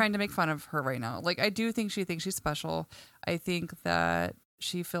I'm not Mhm. trying to make fun of her right now. Like, I do think she thinks she's special. I think that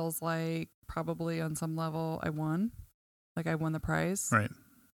she feels like probably on some level I won. Like, I won the prize. Right.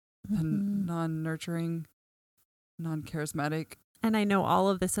 And Mhm. non-nurturing, non-charismatic And I know all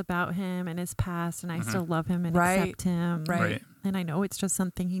of this about him and his past, and I still love him and Right. accept him. Right. And I know it's just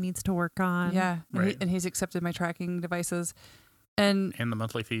something he needs to work on. Yeah. And, Right. and he's accepted my tracking devices. And And the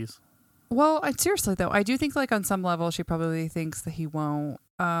monthly fees. well, seriously though, I do think like on some level she probably thinks that he won't.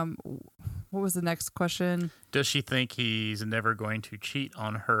 What was the next question? Does she think he's never going to cheat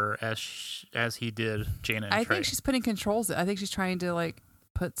on her as he did Jana and I Trey? think she's putting controls. I think she's trying to like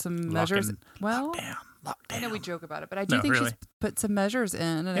put some measures. Well, Lock I down. know we joke about it, but I do No, think really. she's put some measures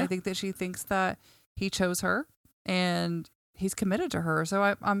in, and Yeah. I think that she thinks that he chose her and he's committed to her.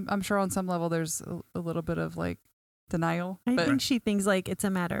 So I'm sure on some level there's a little bit of like denial. I But think she thinks like it's a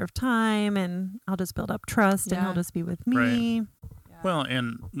matter of time and I'll just build up trust and Yeah. he'll just be with me. Well,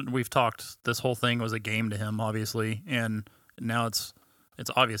 and we've talked. This whole thing was a game to him, obviously, and now it's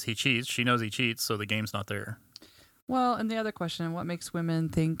obvious he cheats. She knows he cheats, so the game's not there. Well, and the other question, what makes women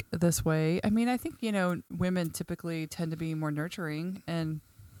think this way? I mean, I think, women typically tend to be more nurturing and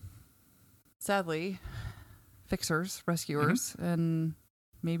sadly fixers, rescuers, and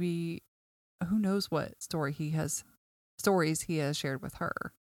maybe who knows what stories he has shared with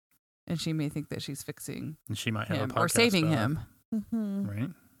her. And she may think that she's fixing And she might have him a podcast or saving about him. Mm-hmm. it, right?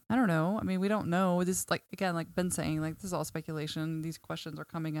 I don't know. I mean, we don't know. This is like, again, like Ben saying, like, this is all speculation. These questions are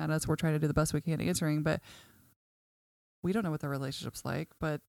coming at us. We're trying to do the best we can answering, but we don't know what their relationship's like.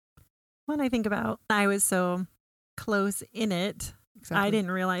 But When I think about, I was so close in it, exactly. I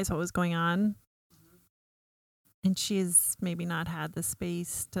didn't realize what was going on. And she's maybe not had the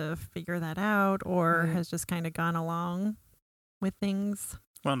space to figure that out or Right. has just kind of gone along with things.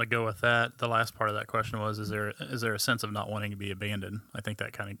 Well, to go with that, the last part of that question was: is there a sense of not wanting to be abandoned? I think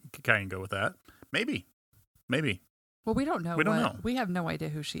that kind of go with that. Maybe. Well, we don't know. We don't know. We have no idea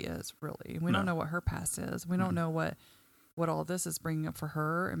who she is, really. We No. don't know what her past is. We don't know what all this is bringing up for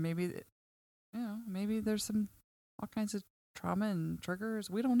her. And maybe, maybe there's all kinds of trauma and triggers.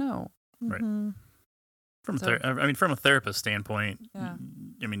 We don't know. Right. Mhm. From So- from a therapist standpoint, Yeah.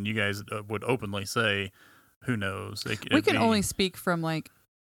 I mean, you guys would openly say, "Who knows?" We can only speak from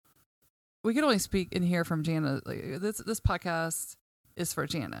we can only speak and hear from Jana. Like, this podcast is for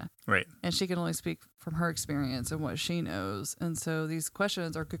Jana, right. and she can only speak from her experience and what she knows. And so these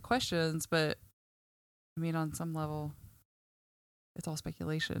questions are good questions, but I mean, on some level, it's all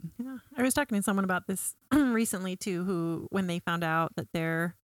speculation. Yeah. I was talking to someone about this recently too, who, when they found out that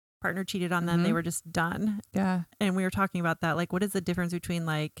their partner cheated on them, they Mhm. were just done. Yeah, And we were talking about that. Like, what is the difference between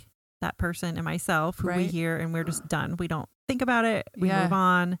like that person and myself who we Right. hear and we're just done? We don't think about it. We Yeah. move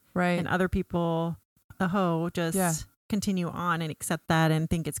on. right. And other people, just Yeah. continue on and accept that and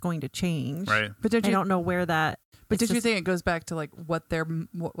think it's going to change. Right. But did I you? don't know where that. But it's did you just- think it goes back to like what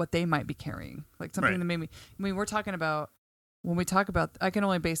they might be carrying, like something Right. that made me? I mean, we're talking about when we talk about. I can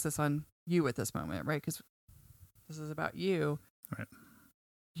only base this on you at this moment, right? Because this is about you. Right.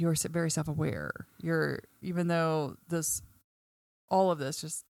 You're very self-aware. Even though all of this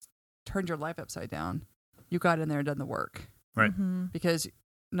just turned your life upside down, you got in there and done the work. Right. Mhm. Because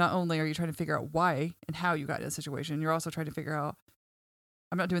not only are you trying to figure out why and how you got in a situation, you're also trying to figure out,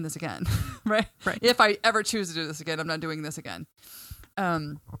 I'm not doing this again, right? Right. If I ever choose to do this again, I'm not doing this again.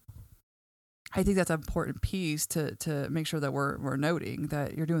 I think that's an important piece to make sure that we're noting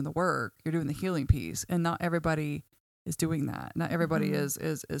that you're doing the work, you're doing the healing piece, and not everybody is doing that. Not everybody Mhm. is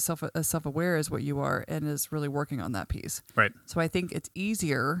as self-aware as what you are and is really working on that piece. Right. So I think it's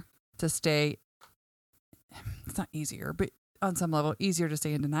easier to stay. It's not easier, but on some level, easier to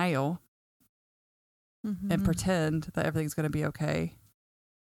stay in denial and Mhm. pretend that everything's going to be okay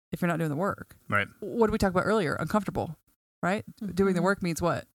if you're not doing the work. Right. What did we talk about earlier? Uncomfortable, right? Doing the Mhm. work means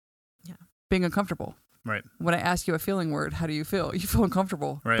what? Yeah. Being uncomfortable. Right. When I ask you a feeling word, how do you feel? You feel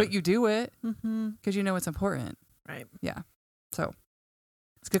uncomfortable, Right. but you do it Mhm. because you know it's important. Right. So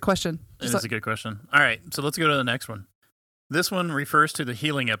it's a good question. It Just is a good question. All right, so let's go to the next one. This one refers to the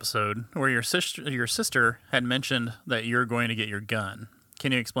healing episode where your sister had mentioned that you're going to get your gun.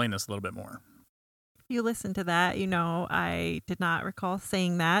 Can you explain this a little bit more? If you listen to that, I did not recall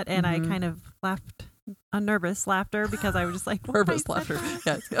saying that. And I Mhm. kind of laughed, a nervous laughter, because I was just like, nervous "What, I said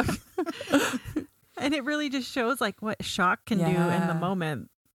laughter. that?" Yes. And it really just shows like what shock can do in the Yeah.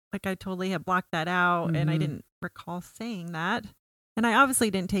 moment. Like I totally had blocked that out and I Mhm. didn't recall saying that. And I obviously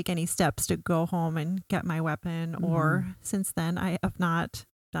didn't take any steps to go home and get my weapon, or since then I have not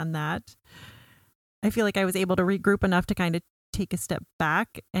done that. I feel like I was able to regroup enough to kind of take a step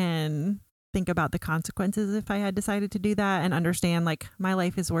back and think about the consequences if I had decided to do that, and understand like my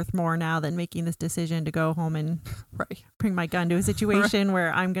life is worth more now than making this decision to go home and Right. bring my gun to a situation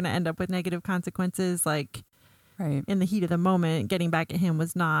where I'm going to end up with negative consequences. Like Right. in the heat of the moment, getting back at him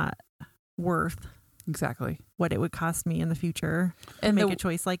was not worth Exactly. what it would cost me in the future to And make the- a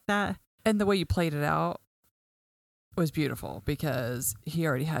choice like that. And the way you played it out was beautiful because he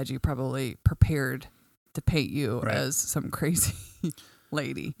already had you probably prepared to paint you Right. as some crazy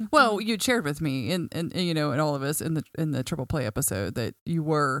lady. Well, you shared with me and you know, and all of us in the triple play episode that you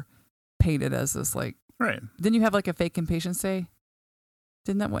were painted as this like. Right. Didn't you have like a fake impatience day?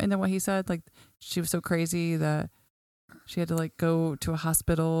 Isn't that what he said? Like she was so crazy that she had to like go to a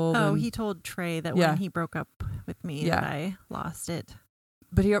hospital. Oh, and- he told Trey that Yeah. when he broke up with me Yeah. that I lost it.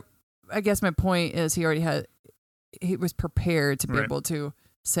 But I guess my point is he was prepared to be Right. able to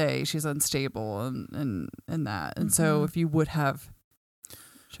say she's unstable and that. And so Mhm. if you would have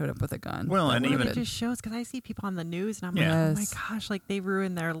showed up with a gun. Well, that and would've even- It been- just shows because I see people on the news and I'm Yeah. like, oh Yes. my gosh, like they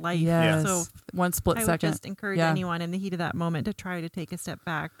ruined their life. yes. So one split I would second. just encourage Yeah. anyone in the heat of that moment to try to take a step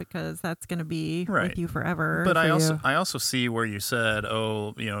back because that's going to be Right. with you forever. But for you. I also see where you said,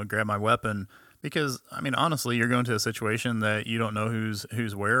 "Oh, grab my weapon," because I mean, honestly, you're going to a situation that you don't know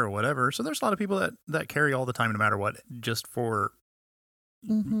who's where or whatever. So there's a lot of people that carry all the time, no matter what, just for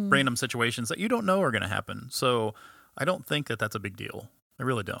Mhm. random situations that you don't know are going to happen. So I don't think that that's a big deal. I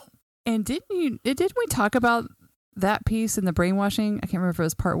really don't. And didn't we talk about that piece in the brainwashing? I can't remember if it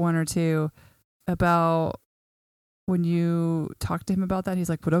was part 1 or 2 about when you talked to him about that. He's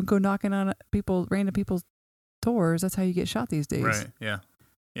like, "Well, don't go knocking on random people's doors. That's how you get shot these days." Right? Yeah.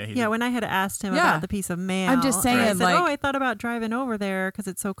 Yeah. He Yeah, did. when I had asked him Yeah. about the piece of mail, I'm just saying, I said, like- "Oh, I thought about driving over there because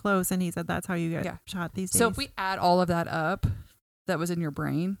it's so close," and he said that's how you get Yeah. shot these days. So if we add all of that up, that was in your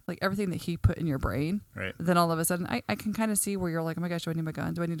brain, like everything that he put in your brain, Right. then all of a sudden I can kind of see where you're like, "Oh my gosh, do I need my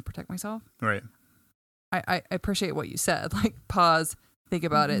gun? Do I need to protect myself?" Right. I appreciate what you said. Like, pause, think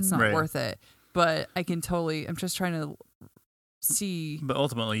about it. It's not Right. worth it. But I'm just trying to see. But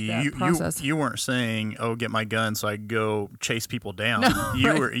ultimately, that process. you weren't saying, "Oh, get my gun so I go chase people down."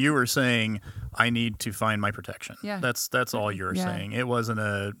 No, right. You were saying, "I need to find my protection." Yeah. That's all you were Yeah. saying. It wasn't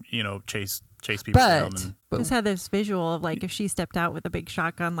a chase people down. But just had this visual of like if she stepped out with a big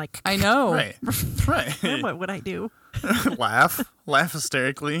shotgun, like I know. Right. Right. then what would I do? laugh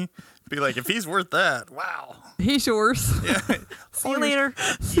hysterically. Be like, if he's worth that, wow. He's yours. Yeah. See you later.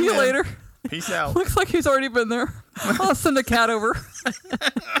 See you Yeah. later. Peace out. Looks like he's already been there. I'll send a cat over.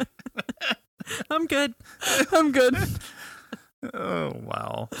 I'm good. I'm good. Oh,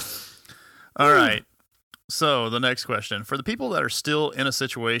 wow. All right. So the next question, for the people that are still in a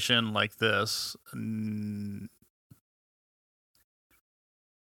situation like this,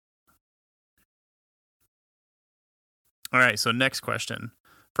 all right. So next question,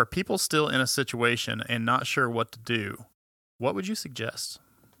 for people still in a situation and not sure what to do, what would you suggest?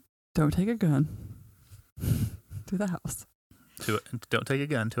 Don't take a gun to the house. Don't take a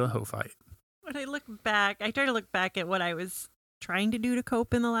gun to a hoe fight. When I look back, I try to look back at what I was trying to do to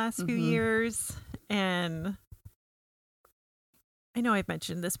cope in the last few Mhm. years. And I know I've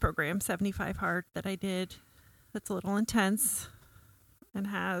mentioned this program, 75 Hard, that I did that's a little intense and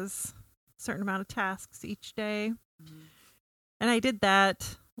has a certain amount of tasks each day. And I did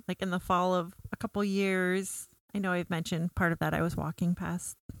that like in the fall of a couple years. I know I've mentioned part of that I was walking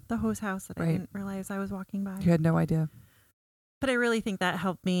past the hose house that I Right. didn't realize I was walking by. You had no idea. But I really think that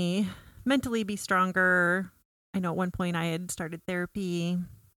helped me mentally be stronger. I know at one point I had started therapy,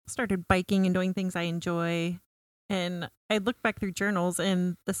 started biking and doing things I enjoy. And I looked back through journals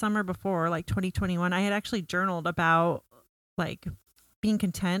in the summer before, like 2021, I had actually journaled about like being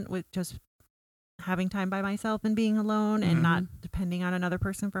content with just having time by myself and being alone and not depending on another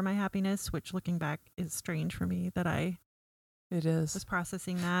person for my happiness, which looking back is strange for me that I It was is.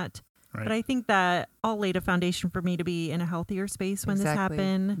 processing that. Right. But I think that all laid a foundation for me to be in a healthier space when Exactly. this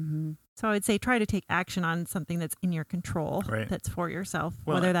happened. Mm-hmm. So I would say try to take action on something that's in your control, Right. that's for yourself,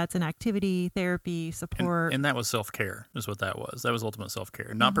 Well, whether that's an activity, therapy, support. And that was self-care is what that was. That was ultimate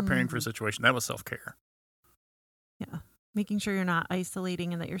self-care. Not preparing for a situation. That was self-care. Yeah. Making sure you're not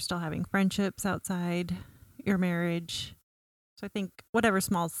isolating and that you're still having friendships outside your marriage. So I think whatever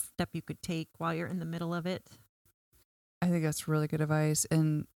small step you could take while you're in the middle of it. I think that's really good advice.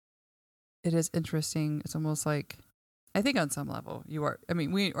 And it is interesting. It's almost like, I think on some level, we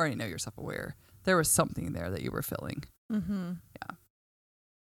already know you're self-aware. There was something there that you were feeling. Mm-hmm.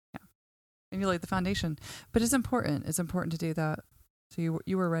 And you laid the foundation. But it's important. It's important to do that. So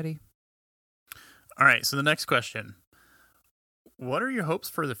you were ready. All right. So the next question, what are your hopes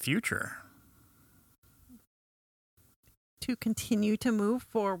for the future? To continue to move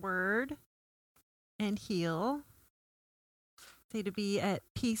forward and heal. Say to be at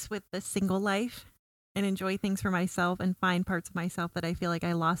peace with the single life and enjoy things for myself and find parts of myself that I feel like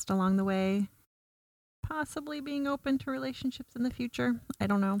I lost along the way. possibly being open to relationships in the future. I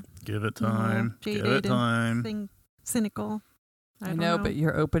don't know. Give it time. Give Jaded it time. and cynical. I don't know, but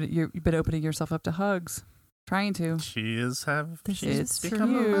you've been opening yourself up to hugs. Trying to. She's This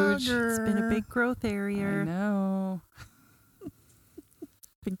become huge. a hugger. It's been a big growth area. I know.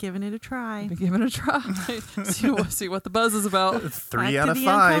 Been giving it a try. Been giving it a try. see what the buzz is about. 3 Back out to of the 5.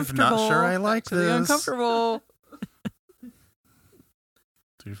 Not uncomfortable. sure I like To the this. uncomfortable.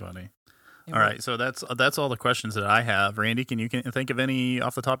 Too funny. Yeah, All right, so that's all the questions that I have. Randy, can you think of any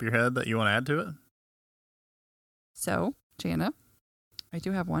off the top of your head that you want to add to it? So, Jana, I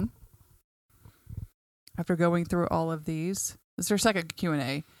do have one. After going through all of these, this is our second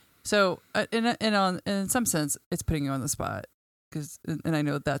Q&A. So, in some sense, it's putting you on the spot, and I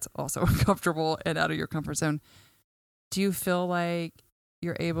know that's also uncomfortable and out of your comfort zone. Do you feel like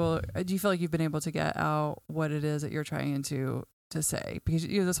you've been able to get out what it is that you're trying to say? Because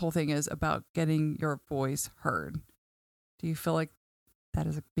this whole thing is about getting your voice heard. Do you feel like that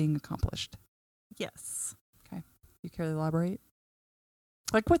is being accomplished? Yes. You care to elaborate?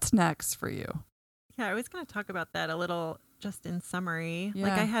 Like, what's next for you? Yeah, I was going to talk about that a little just in summary. Yeah.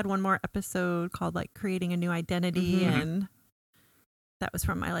 Like I had one more episode called like creating a new identity Mhm. and that was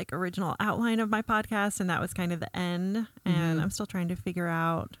from my like original outline of my podcast and that was kind of the end and Mhm. I'm still trying to figure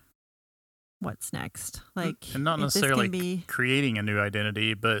out what's next. Like And not if this necessarily can be creating a new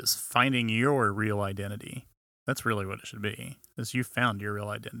identity, but it's finding your real identity. That's really what it should be. Is you found your real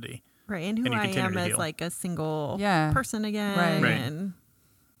identity. right and who and you I continue am to as heal. like a single Yeah. person again Right. Right. and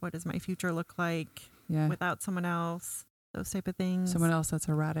what does my future look like Yeah. without someone else, those type of things. Someone else that's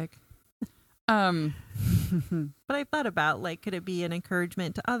erratic. But I thought about like, could it be an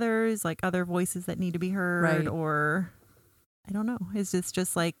encouragement to others, like other voices that need to be heard, Right. or I don't know. Is this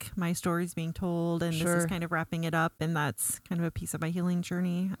just like my story's being told, and this Sure. is kind of wrapping it up, and that's kind of a piece of my healing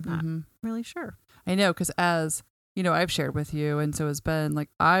journey? I'm not Mhm. really sure. I know, because as you know, I've shared with you, and so has Ben. Like,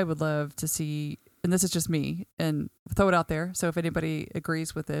 I would love to see, and this is just me, and throw it out there. So if anybody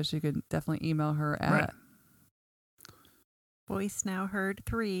agrees with this, you can definitely email her at Right.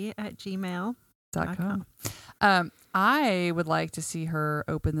 voicenowheard3@gmail.com. I would like to see her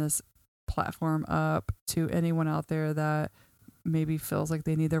open this platform up to anyone out there that maybe feels like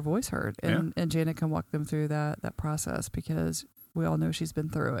they need their voice heard, and Janet can walk them through that process, because we all know she's been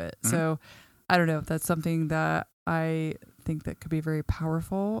through it. Mhm. So I don't know if that's something that I think that could be very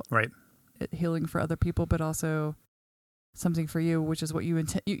powerful, Right. at healing for other people, but also something for you, which is what you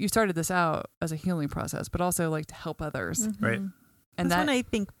intend. You started this out as a healing process, but also like to help others. Right. Mhm. And That's that, when I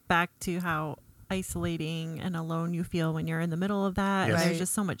think back to how isolating and alone you feel when you're in the middle of that. Yes. And Right. there's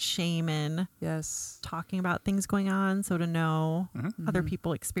just so much shame in yes, talking about things going on. So to know other Mhm.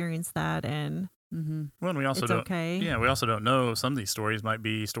 people experience that and Mhm. Well, and we also it's don't. okay. Yeah, we also don't know. Some of these stories might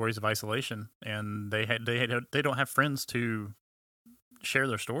be stories of isolation, and they don't have friends to share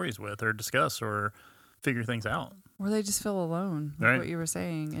their stories with, or discuss, or figure things out. Or they just feel alone, like Right. what you were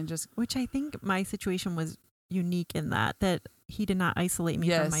saying, and just Which I think my situation was unique in that he did not isolate me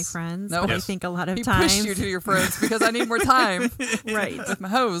from my Yes. friends. No. But I Yes. think a lot of he times, pushed you to your friends because I need more time right? with my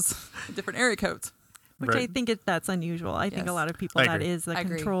hose, different area codes. Which Right. I think that's unusual. I think Yes. a lot of people I that agree. is the I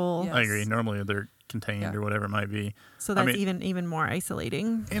agree. control. Yeah. I Yes. agree. Normally they're contained Yeah. or whatever it might be. So I that's mean- even more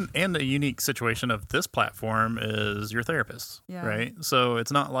isolating. And the unique situation of this platform is your therapist, Yeah. right? So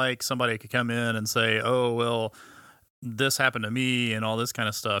it's not like somebody could come in and say, "Oh, well, this happened to me," and all this kind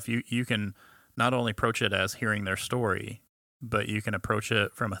of stuff. You can not only approach it as hearing their story, but you can approach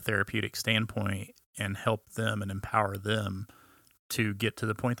it from a therapeutic standpoint and help them and empower them to get to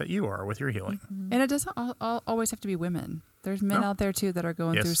the point that you are with your healing. Mhm. And it doesn't always have to be women. There's men No. out there too that are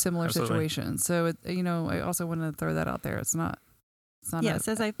going Yes, through similar absolutely. situations. So I also want to throw that out there. It's not. Yes,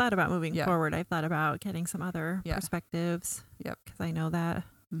 as I've thought about moving Yeah. forward, I've thought about getting some other Yeah. perspectives. Yep. Because I know that.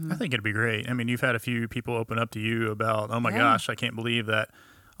 Mhm. I think it'd be great. I mean, you've had a few people open up to you about, "Oh my Yeah. gosh, I can't believe that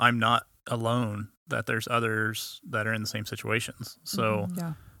I'm not alone, that there's others that are in the same situations." So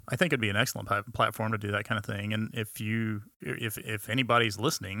Yeah. I think it'd be an excellent platform to do that kind of thing. And if anybody's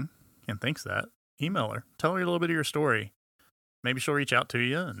listening and thinks that, email her, tell her a little bit of your story. Maybe she'll reach out to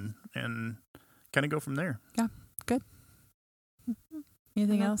you and kind of go from there.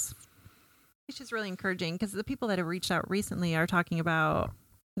 Anything And else? It's just really encouraging because the people that have reached out recently are talking about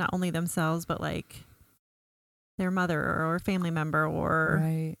not only themselves, but like their mother or family member, or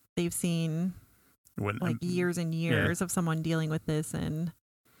Right. they've seen Wouldn't- like years and years of someone dealing with this and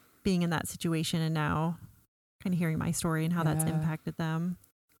being in that situation, and now kind of hearing my story and how that's Yeah. impacted them.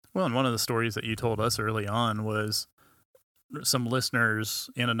 Well, and one of the stories that you told us early on was some listeners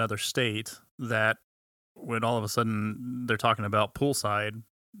in another state that when all of a sudden they're talking about poolside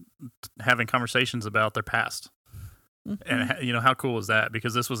having conversations about their past. And, you know, how cool is that?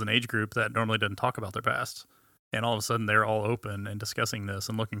 Because this was an age group that normally doesn't talk about their past. And all of a sudden they're all open and discussing this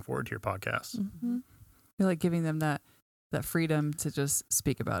and looking forward to your podcast. Mm-hmm. You're like giving them that freedom to just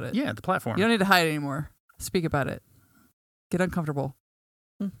speak about it. Yeah, the platform. You don't need to hide anymore. Speak about it. Get uncomfortable.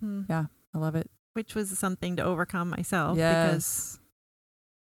 Mm-hmm. Yeah, I love it. Which was something to overcome myself. Yes.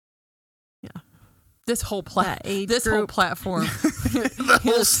 Because This whole that age whole group. platform. The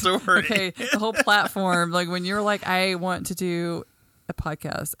whole story. Okay, the whole platform. Like when you're like, I want to do a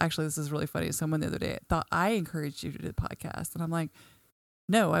podcast. Actually, this is really funny. Someone the other day thought I encouraged you to do the podcast, and I'm like,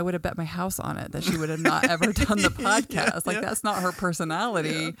 no, I would have bet my house on it that she would have not ever done the podcast. Like that's not her personality.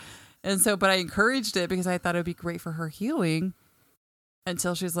 Yeah. And so, but I encouraged it because I thought it would be great for her healing.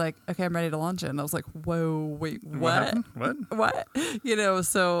 Until she's like, okay, I'm ready to launch it. And I was like, whoa, wait, what? happened? What? You know,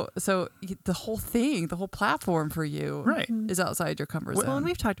 so the whole thing, the whole platform for you Right. is outside your comfort Well, zone. and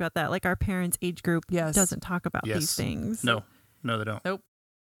we've talked about that. Like our parents' age group Yes. doesn't talk about Yes. these things. No, they don't.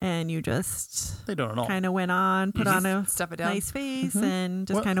 And you just They don't at all. kind of went on, put on a Stuff it down. nice face, Mhm. and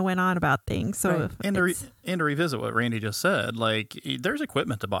just Well- kind of went on about things. So Right. if And to, it's- and to revisit what Randy just said, like there's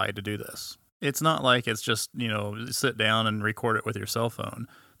equipment to buy to do this. It's not like it's just, you know, sit down and record it with your cell phone.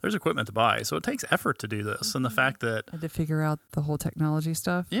 There's equipment to buy. So it takes effort to do this. And the fact that, I had to figure out the whole technology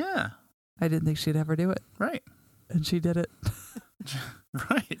stuff. yeah, I didn't think she'd ever do it. right, And she did it.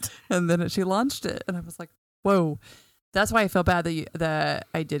 right. And then she launched it. And I was like, whoa. That's why I feel bad that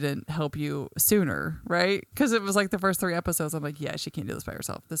I didn't help you sooner, right? Because it was like the first 3 episodes. I'm like, yeah, she can't do this by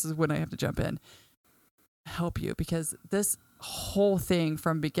herself. This is when I have to jump in, help you. Because this whole thing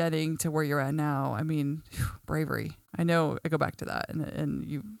from beginning to where you're at now, I mean, bravery. I know I go back to that and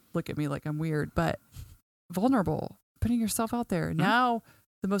you look at me like I'm weird, but vulnerable, putting yourself out there. Mm-hmm. Now,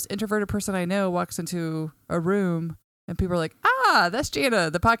 the most introverted person I know walks into a room and people are like, that's Jana,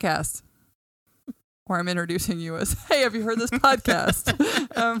 the podcast. Or I'm introducing you as, hey, have you heard this podcast?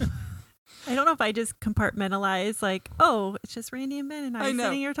 I don't know if I just compartmentalize like, oh, it's just Randy and Ben and I I know.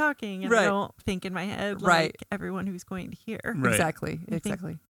 sitting here talking, and Right. I don't think in my head Right. like everyone who's going to hear. Right. Exactly. I think-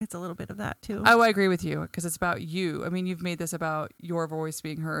 Exactly. It's a little bit of that too. Oh, I agree with you because it's about you. I mean, you've made this about your voice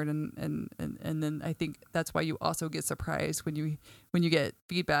being heard, and then I think that's why you also get surprised when you get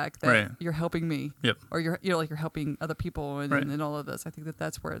feedback that Right. you're helping me, Yep. or you're helping other people, and, Right. and all of this. I think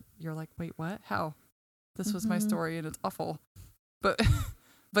that's where you're like, wait, what? How? This was my Mhm. story, and it's awful, but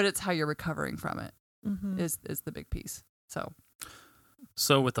but it's how you're recovering from it Mhm. is the big piece.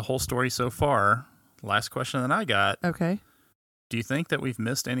 So with the whole story so far, last question that I got, Okay. do you think that we've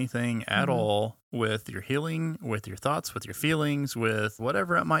missed anything at Mhm. all with your healing, with your thoughts, with your feelings, with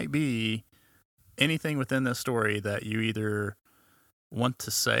whatever it might be? Anything within this story that you either want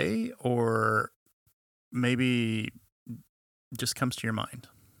to say or maybe just comes to your mind?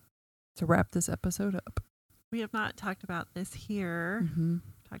 To wrap this episode up. We have not talked about this here. Mm-hmm.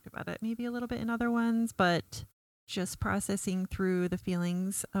 Talked about it maybe a little bit in other ones, but just processing through the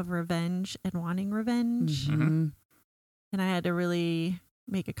feelings of revenge and wanting revenge. Mm-hmm. And I had to really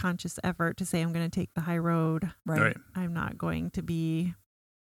make a conscious effort to say, I'm going to take the high road. Right. I'm not going to be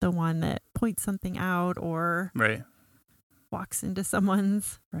the one that points something out or Right. walks into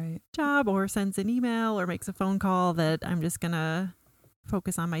someone's Right. job or sends an email or makes a phone call that I'm just going to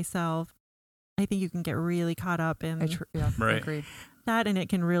focus on myself. I think you can get really caught up in Yeah. Right. Agreed. that, and it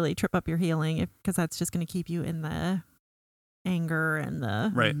can really trip up your healing because that's just going to keep you in the anger and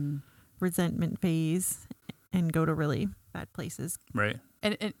the Right. Mhm. resentment phase and go to really bad places. Right.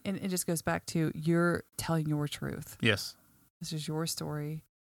 And it just goes back to you're telling your truth. Yes. This is your story,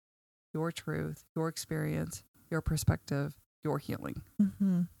 your truth, your experience, your perspective, your healing.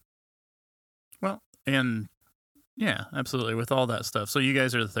 Mm-hmm. Well, and yeah, absolutely. With all that stuff. So you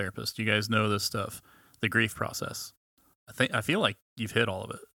guys are the therapist. You guys know this stuff, the grief process. I feel like you've hit all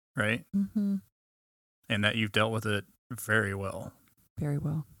of it, right? Mm-hmm. And that you've dealt with it very well. Very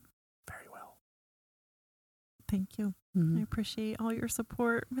well. Very well. Thank you. Mhm. I appreciate all your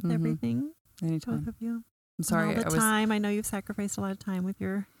support with Mhm. everything, Anytime. both of you. I'm sorry. And all the time. I know you've sacrificed a lot of time with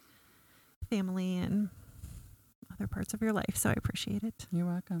your family and other parts of your life, so I appreciate it. You're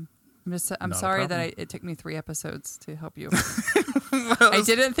welcome. I'm Not a sorry that problem. it took me 3 episodes to help you. I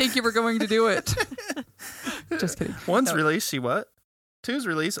didn't think you were going to do it. Just kidding. One's No. release, she what? Two's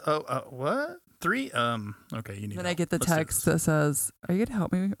release. What? 3? Okay, you need Then help. I get the Let's do text this. that says, "Are you going to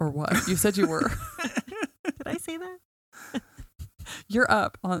help me or what?" You said you were. Did I say that? You're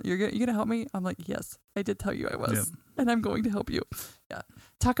up. You're gonna help me? I'm like, yes, I did tell you I was, Yep. and I'm going to help you. Yeah.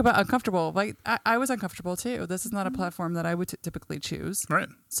 Talk about uncomfortable. Like I was uncomfortable too. This is not a Mhm. platform that I would typically choose. Right.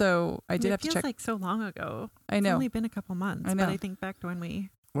 So I did it have to feels check. like so long ago. I It's know. only been a couple months, I know. but I think back to when we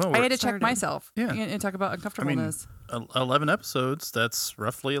Well, I had to started. check myself Yeah. and talk about uncomfortableness. 11 episodes, that's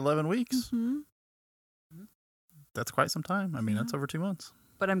roughly 11 weeks. Hmm. That's quite some time. I mean, that's over 2 months.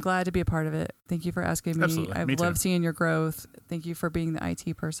 But I'm glad to be a part of it. Thank you for asking me. Absolutely. I Me too. love seeing your growth. Thank you for being the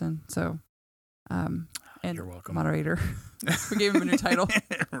IT person. So, and You're welcome. moderator. We gave him a new title.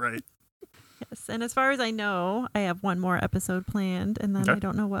 Right. Yes, and as far as I know, I have one more episode planned, and then Okay. I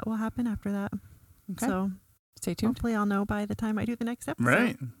don't know what will happen after that. Okay. So Stay tuned. hopefully I'll know by the time I do the next episode.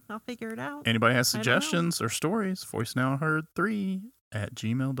 Right. I'll figure it out. Anybody has I don't know. suggestions or stories,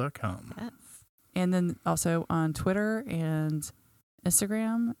 voicenowheard3@gmail.com. Yes. And then also on Twitter and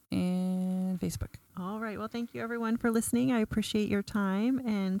Instagram and Facebook. All right. Well, thank you everyone for listening. I appreciate your time,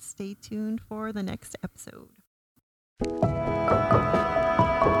 and stay tuned for the next episode.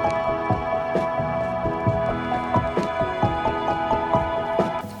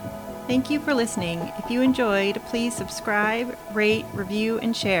 Thank you for listening. If you enjoyed, please subscribe, rate, review,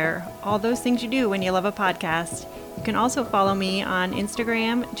 and share. All those things you do when you love a podcast. You can also follow me on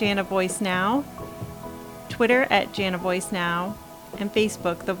Instagram, Jana Voice Now, Twitter @JanaVoiceNow, and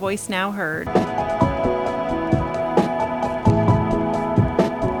Facebook, The Voice Now Heard.